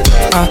passing.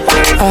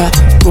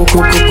 Go.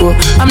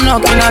 I'm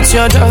knocking at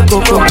your door, go.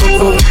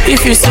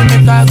 If you see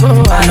me, I go,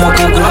 I know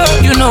go.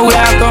 You know where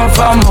I come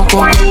from,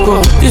 go.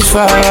 This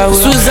far away.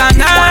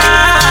 Susanna,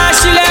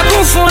 she let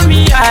go for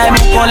me, I'm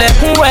gonna let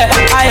go where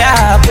I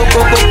am, go.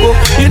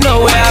 You know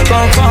where I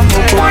come from,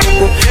 go.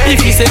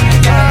 If you see me,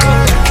 I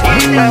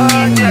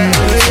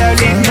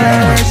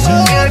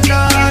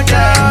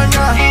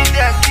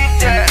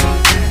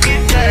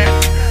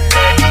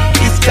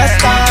Just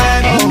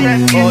time,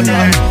 oh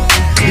no.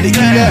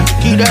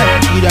 Kill them,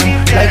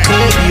 like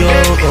baby,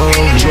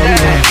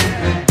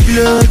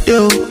 Lodo,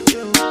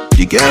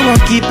 the girl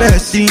won't keep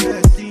passing.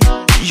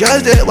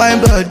 Just that wine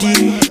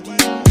body,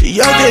 she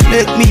just they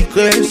make me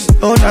crazy.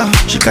 Oh no,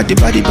 she got the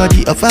body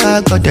of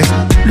a goddess.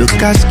 Look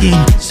at skin,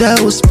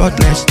 so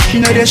spotless. She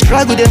know they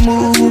struggle, they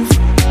move,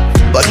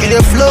 but she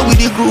they flow with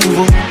the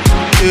groove.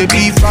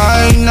 Baby,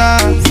 fine,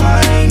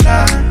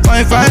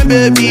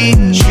 baby.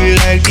 She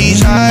like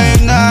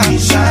designer.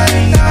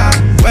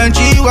 When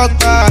she walk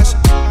past,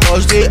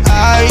 cause the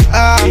eye.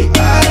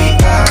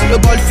 The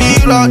body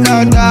feel like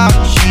that.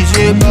 She's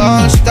a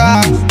born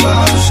star.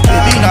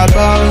 Baby, not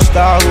born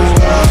star.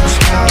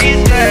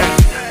 Give them,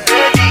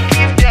 baby,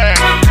 give them.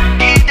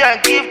 Baby,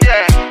 give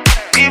them.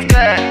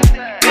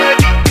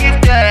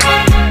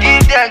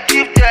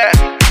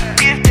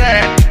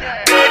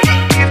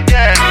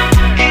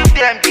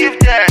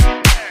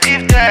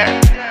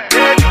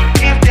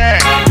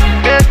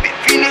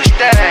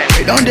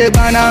 They don't they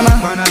banana.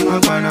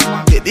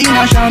 Baby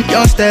na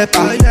champion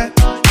stepper.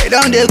 They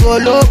don't they go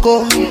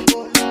loco.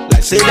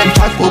 Like say them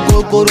chat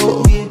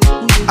go.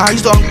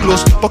 Eyes don't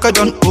close, pocket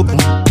don't open.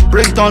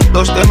 Break don't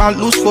lost them and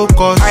lose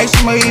focus. I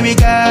see my baby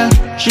girl,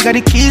 she got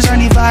the keys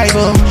and the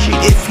Bible. She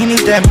they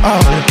finish them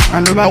all.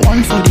 And number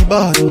one for the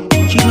bottle.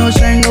 She knows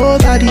ain't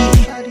nobody.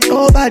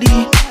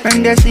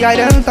 When they see I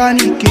don't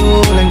panic,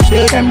 yo. And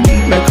say them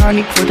big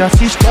mechanic for the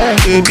sister.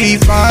 Baby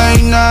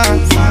fine,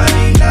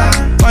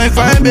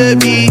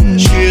 baby.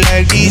 She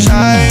like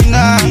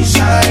designer.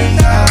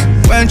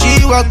 When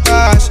she walk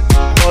past,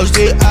 cause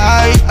the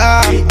eye.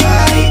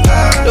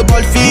 The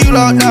ball feel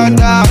like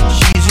that.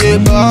 She's a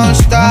born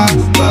star.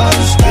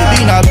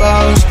 Baby not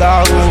born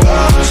star.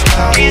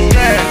 Give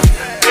them,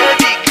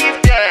 baby, give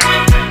them.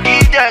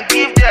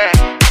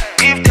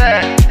 Give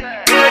them.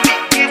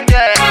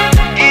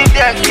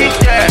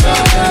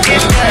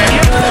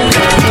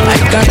 I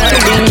cannot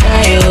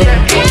deny you.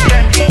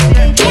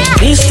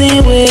 This thing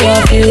way I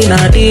feel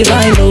not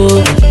divine, no.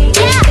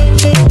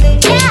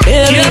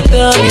 Baby,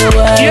 tell me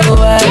why.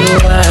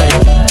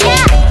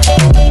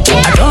 I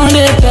don't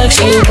text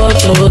you, but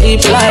no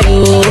reply,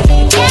 you.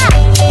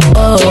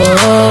 Oh,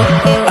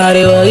 I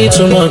don't worry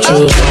too much,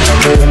 you.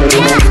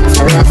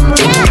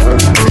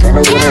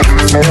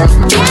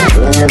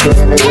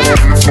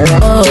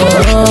 Oh,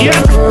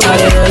 I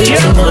don't worry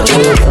too much,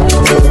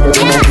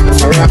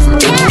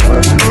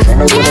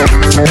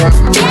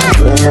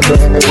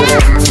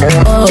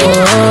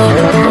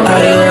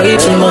 I don't worry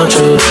too much.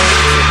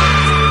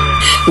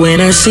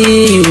 When I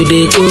see you,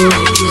 they go.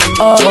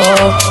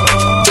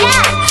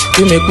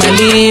 You make my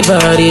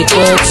liver they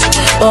cut.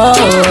 All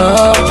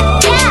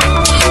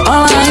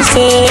I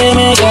say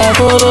make I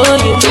follow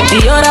you. The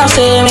other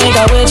say make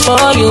I wait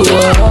for you.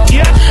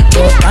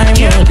 But I'm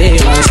your day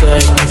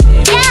myself.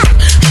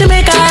 She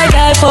make I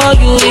die for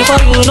you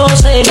before you know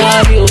say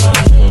love you.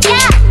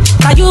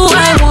 Now you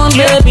I want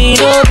baby,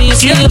 no be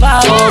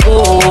silver or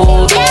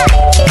gold.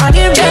 And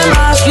if them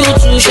ask you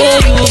to share,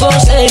 you go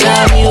say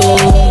love you.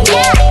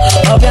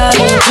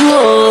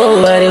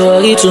 I don't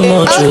worry too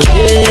much.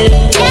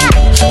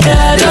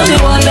 I just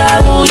wonder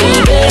who you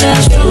did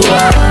next to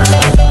her.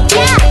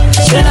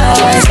 Say now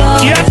I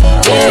saw you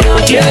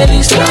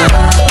getting strong.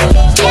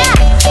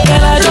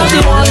 And I just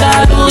wonder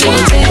who you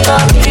think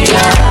of me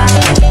now.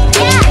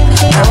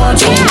 I want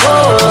to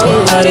know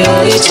I don't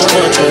worry too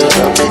much.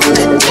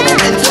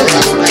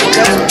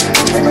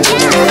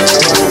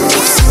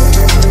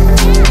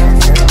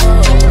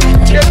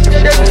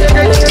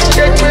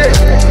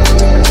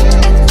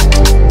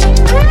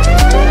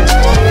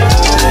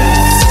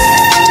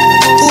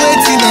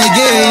 Waiting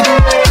again.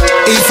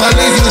 If I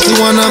leave you to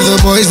one of the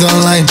boys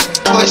online.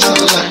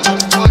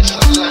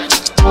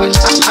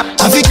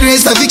 I feel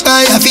crazy, I feel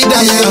cry, I feel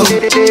die.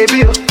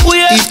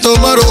 If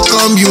tomorrow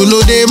come, you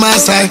know they my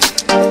side.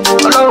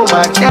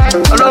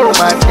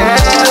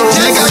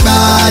 Check out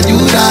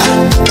Badura,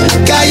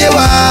 Kaye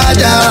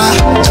Wadara,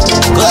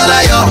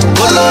 Kolayo,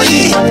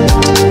 Koloyi,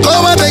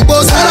 Koma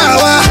Bekbo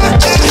Sarawa.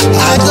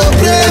 I go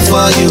pray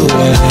for you,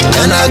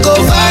 and I go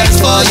fight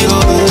for you.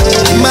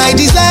 My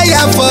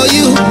desire for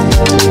you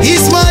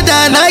is more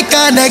than I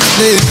can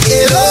explain.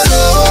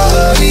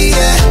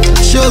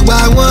 Show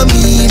by $1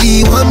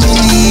 million, $1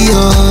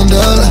 million.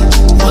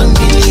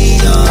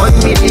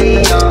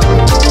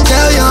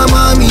 Tell your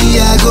mommy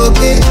I go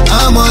pay.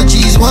 How much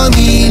is $1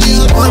 million?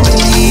 $1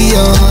 million.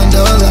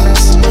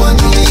 $1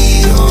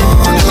 million.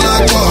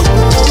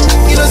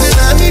 You know say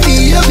na me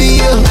be yo.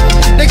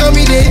 They call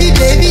me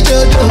Davy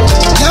Dodo.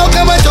 Now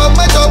come and chop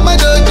my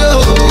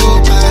dodo.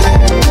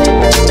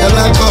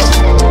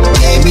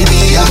 Give me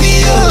the yo.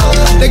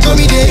 They call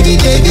me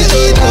Davy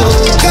Dodo.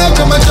 Now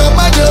come and chop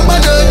my dodo.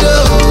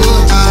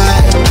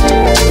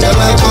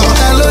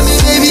 Hello ni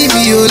baby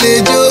mi ò lè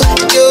jó.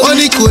 Ó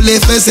ní kò lè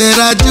fẹsẹ̀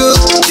rajó.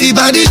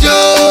 Ìbàdíjó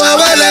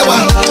awẹ́lẹ́wà.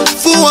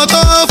 Fún wọn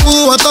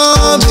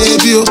tán,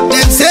 baby o.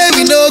 Dem say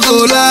we no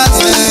go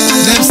last.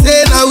 Dem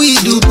say na we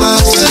do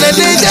pass. So dem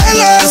dey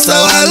jealous of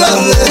our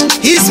love.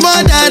 It's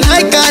more than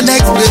I can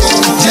explain.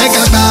 Check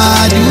out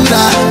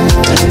Badura,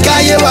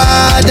 Kaye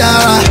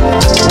Wadara,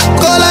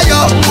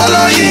 Kolayo,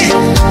 Koloyi,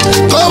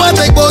 Koma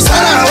Bekbo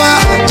Sarawa.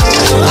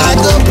 I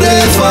go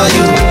pray for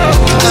you,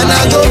 and I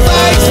go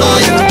fight for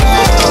you.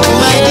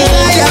 My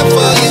desire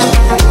for you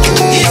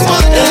is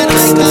more than I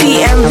can.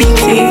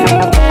 TMBT.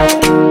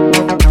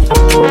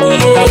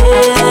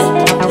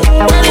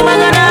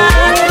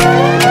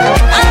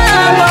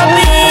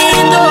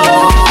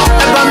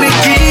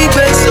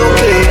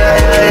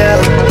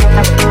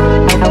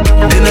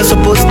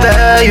 Supposed to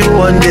tell you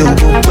one day we'll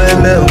go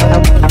well.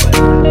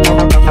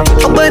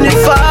 When the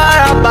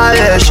fire by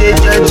a shit,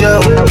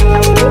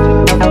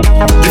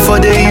 before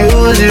they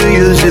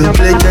use you,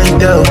 play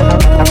gentle.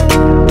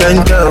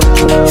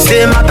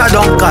 Say matter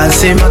don't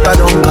cast. Now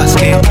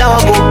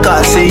I go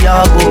cast.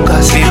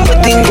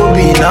 Nothing go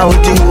be, now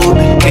nothing go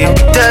be.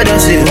 Tell them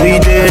say we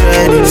dey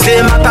ready.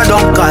 Say matter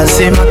don't cast.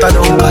 Now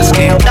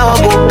I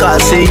go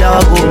cast.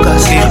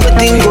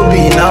 Nothing go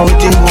be, now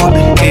nothing go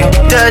be.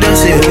 Tell them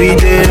say we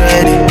dey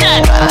ready.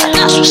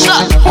 That's what's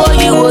up. Oh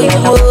you.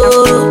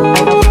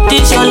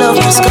 This your love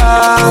is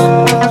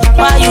gone.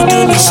 Why you do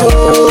me so?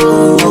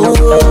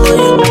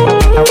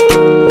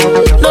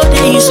 No,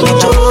 they use me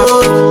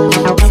joke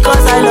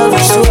because I love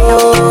you so.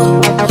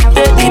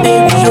 Baby,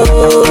 yo.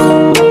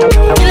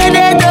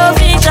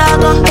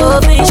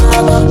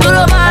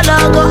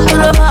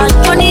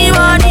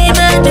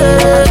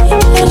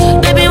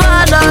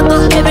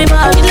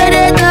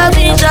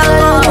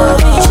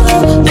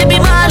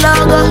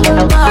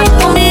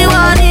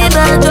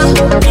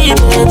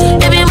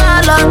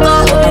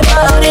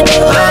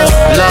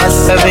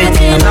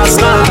 Everything has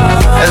come.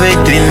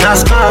 Everything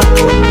has come.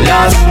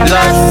 Last,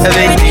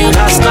 everything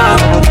has come.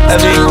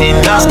 Everything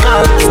has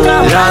come.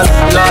 Last,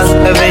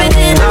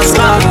 everything has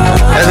come.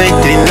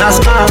 Everything has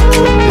come.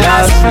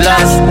 Last,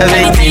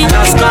 everything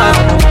has come.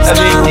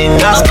 Everything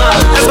has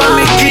come. If I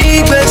make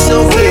keep it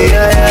so way,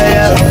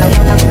 yeah.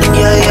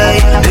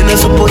 Then I'm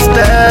supposed to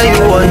tell you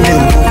one day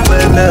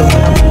well.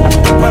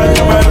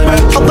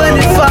 Open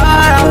the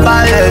fire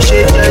by a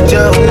shit,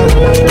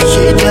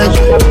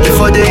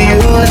 before they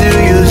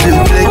use you,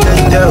 play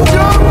gentle.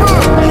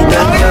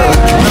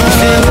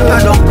 I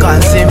don't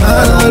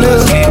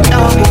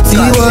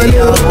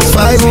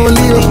five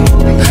only,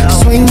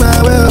 swing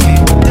my well,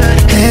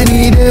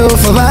 any day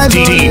for vibe.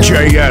 DJ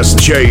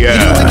SJS.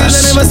 I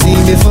never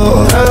seen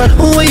before.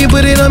 When you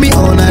put it on me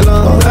all night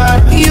long,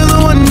 you're the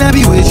one I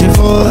be waiting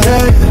for.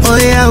 Oh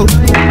yeah,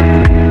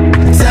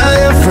 tell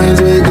your friends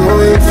we're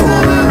going for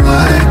a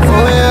ride.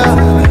 Oh yeah,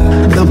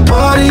 the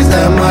parties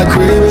at my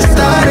crib is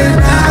starting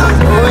now.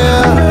 Oh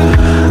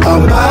yeah, our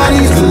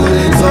bodies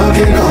doing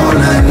talking all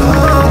night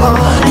long.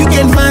 You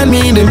can find me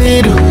in the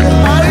middle.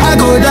 I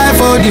go die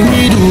for the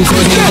middle.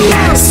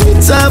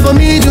 Sweet time for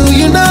me, do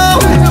you know?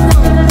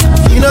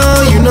 You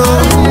know.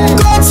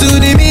 Go to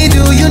the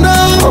middle, you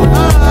know.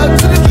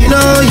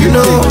 You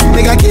know.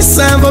 Make a kiss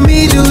time for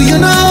me, do you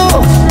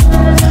know?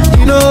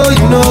 You know.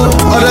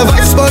 All the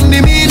vibes on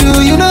the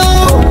middle, you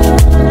know.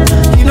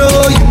 You know.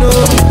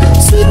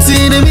 Sweet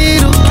in the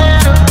middle.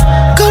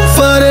 Come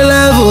for the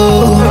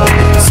level.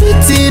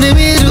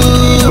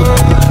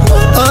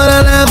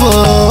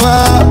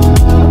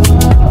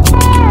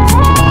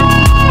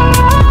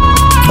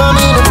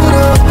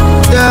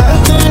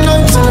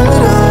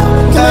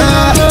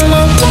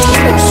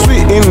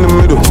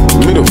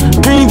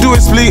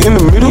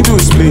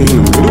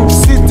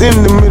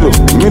 in the middle.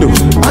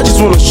 I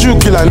just wanna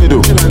shoot, kill a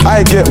needle.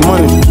 I get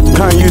money,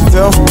 can you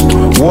tell?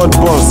 Word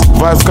boss,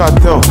 vibes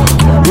cartel.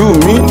 You,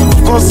 me, of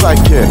course I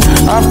care.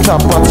 After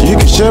party, you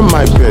can share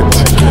my bed.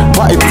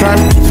 Party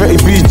time, 30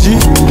 BG,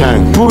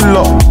 gang. Pull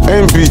up,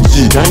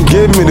 MBG. Gang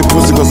gave me the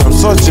pussy cause I'm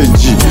such a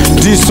G.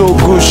 D so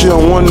good, she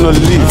don't wanna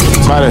leave.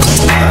 Matters.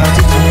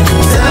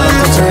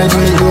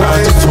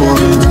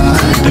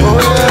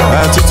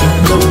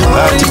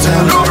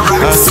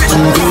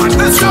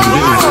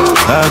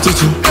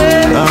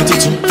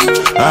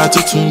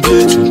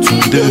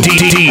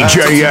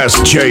 DJ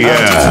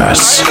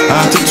SJS.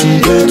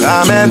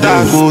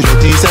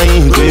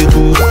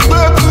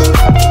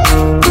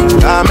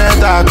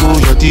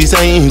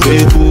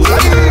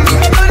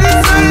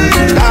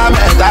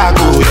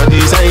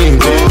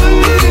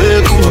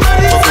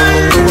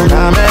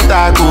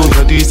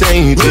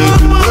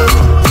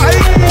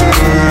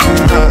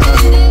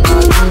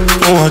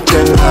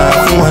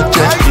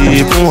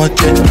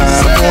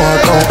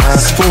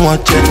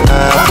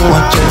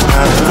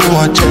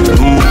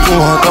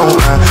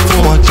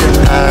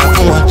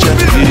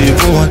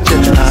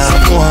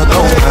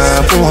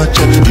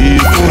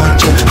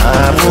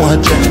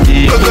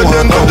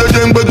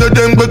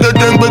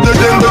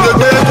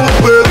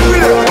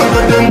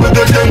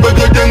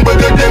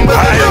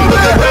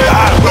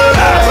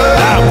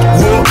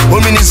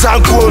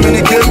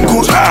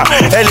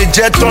 Elle est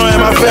jet on elle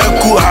m'a fait un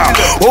coup.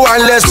 Oh, un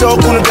laisse au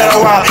coup de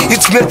garawa.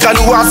 It's me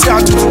kalouwa, c'est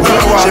à tout.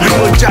 J'ai vu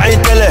mon jaï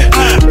télé.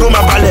 Comme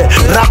ma balai.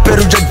 Rapper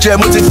ou jet,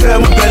 moi t'es fait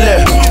mon belé.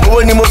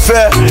 Oh, ni mon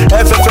fait.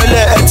 Elle fait fêlé.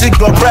 Elle dit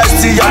go press,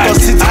 y'a ton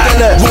site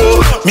télé.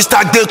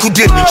 Mr.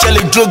 Découdé. J'ai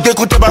les jokes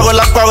d'écouter parole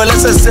la parole.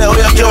 SSR, oh,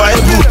 y'a qui va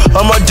vous.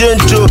 En mode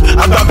Joe.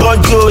 Abba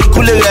Bonjo. Il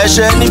coule les rêches.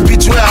 Any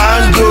between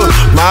Ando.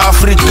 My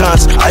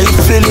Africans, are you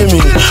feeling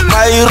me?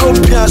 My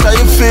Europeans, are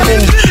you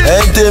feeling me?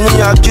 Elle t'es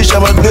mis à qui j'ai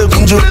ma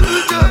découdé.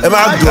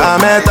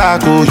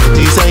 Ametaku,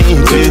 you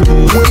saying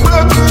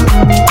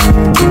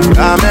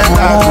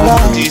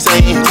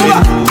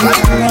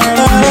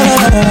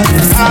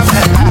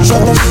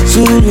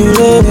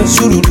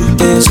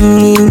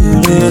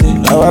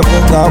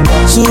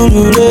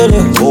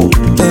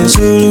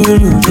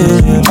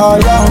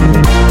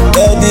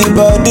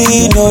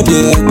everybody know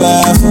the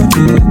baffle.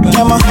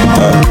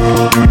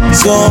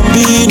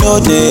 Zombie know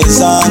the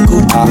zanku.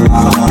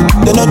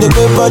 They know the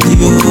good body,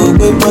 oh,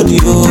 good body,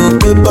 oh,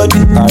 good body.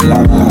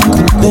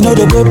 They know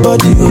the good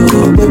body, oh,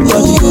 good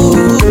body,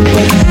 oh, good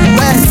body.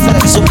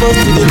 Supposed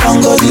to be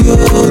tangody, oh,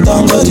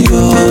 tangody,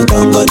 oh,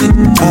 tangody.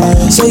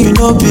 So you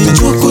know be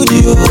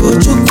chukudi, oh,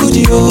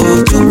 chukudi,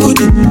 oh,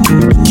 chukudi.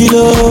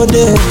 Kilo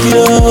de.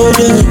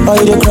 Why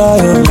you dey cry,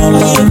 oh mama?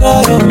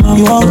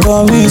 You won't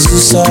call me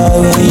suicide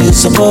when you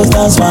suppose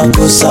dance my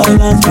go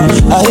silent.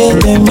 I hate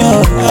them,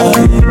 yo.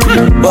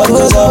 But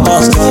cause I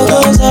must go,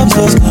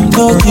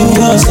 no kill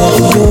yourself,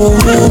 yo.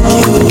 No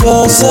kill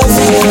yourself, yo.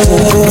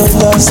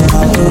 That's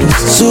my go.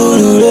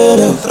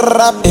 Sululere,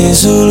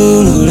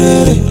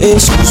 sululere,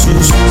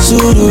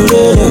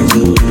 sululere,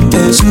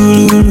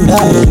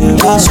 sululere,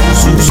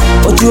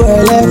 ojú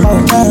ẹlẹ́pà,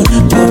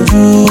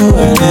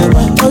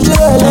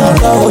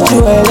 ojú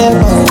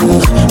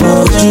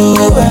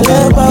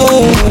ẹlẹ́pà.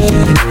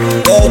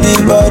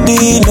 Anybody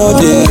know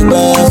the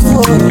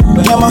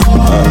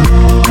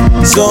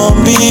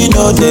zombie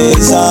know the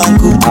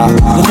zanku.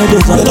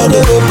 They know the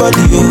good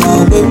body, oh,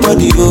 good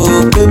body, oh,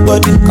 good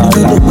body.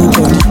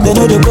 They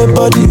know the good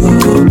body, oh,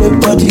 good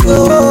body,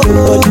 oh,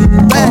 good body.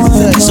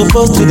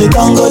 Supposed to the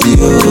tangody,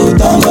 oh,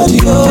 tangody,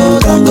 oh,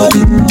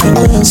 tangody.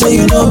 So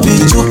you know be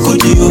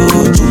chukudi,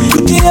 oh,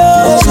 chukudi, oh,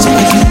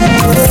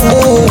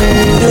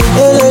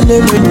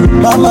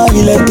 Mama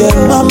ileke,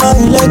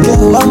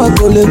 mama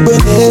kole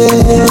gbene.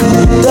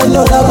 Tell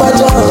no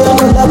labaja,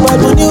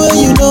 anyway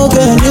you know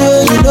get,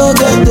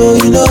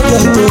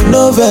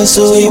 no verse,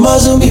 so you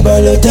mustn't be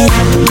by the time.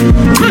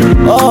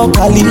 Oh,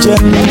 Kalije,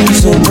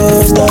 so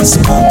girls dance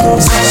my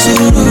girls.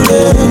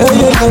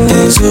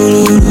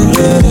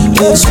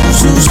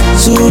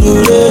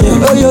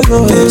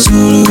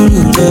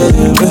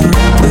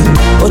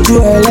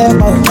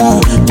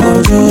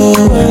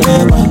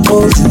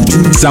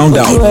 Sound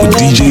out with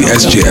DJ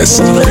SJS.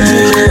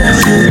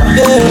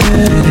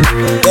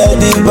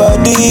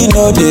 Anybody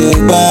know the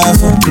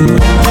baffle?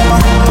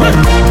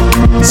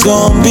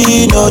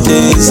 Zombie know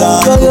the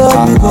sound.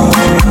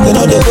 They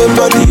know the good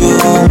body,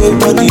 oh, good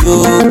body,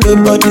 oh,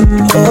 good body.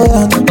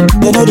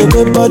 They know the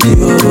good body,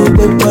 oh,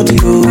 good body,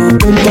 oh,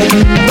 good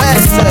body.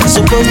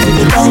 Supposed to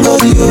be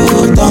tangody,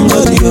 oh,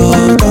 tangody,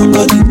 oh,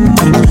 tangody.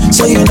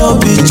 So you know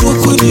be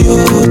chukudi,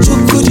 oh,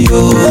 chukudi,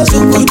 oh,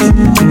 chukudi.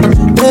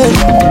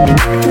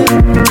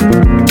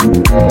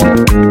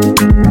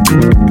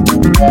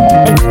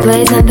 It's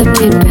Blaze on the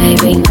beat,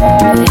 baby.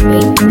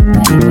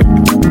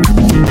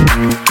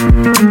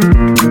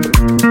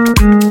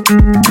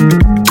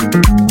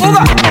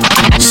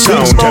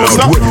 Sound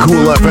out with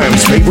Cool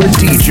FM's favorite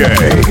DJ,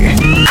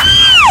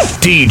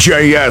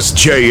 DJ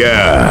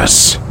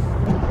SJS.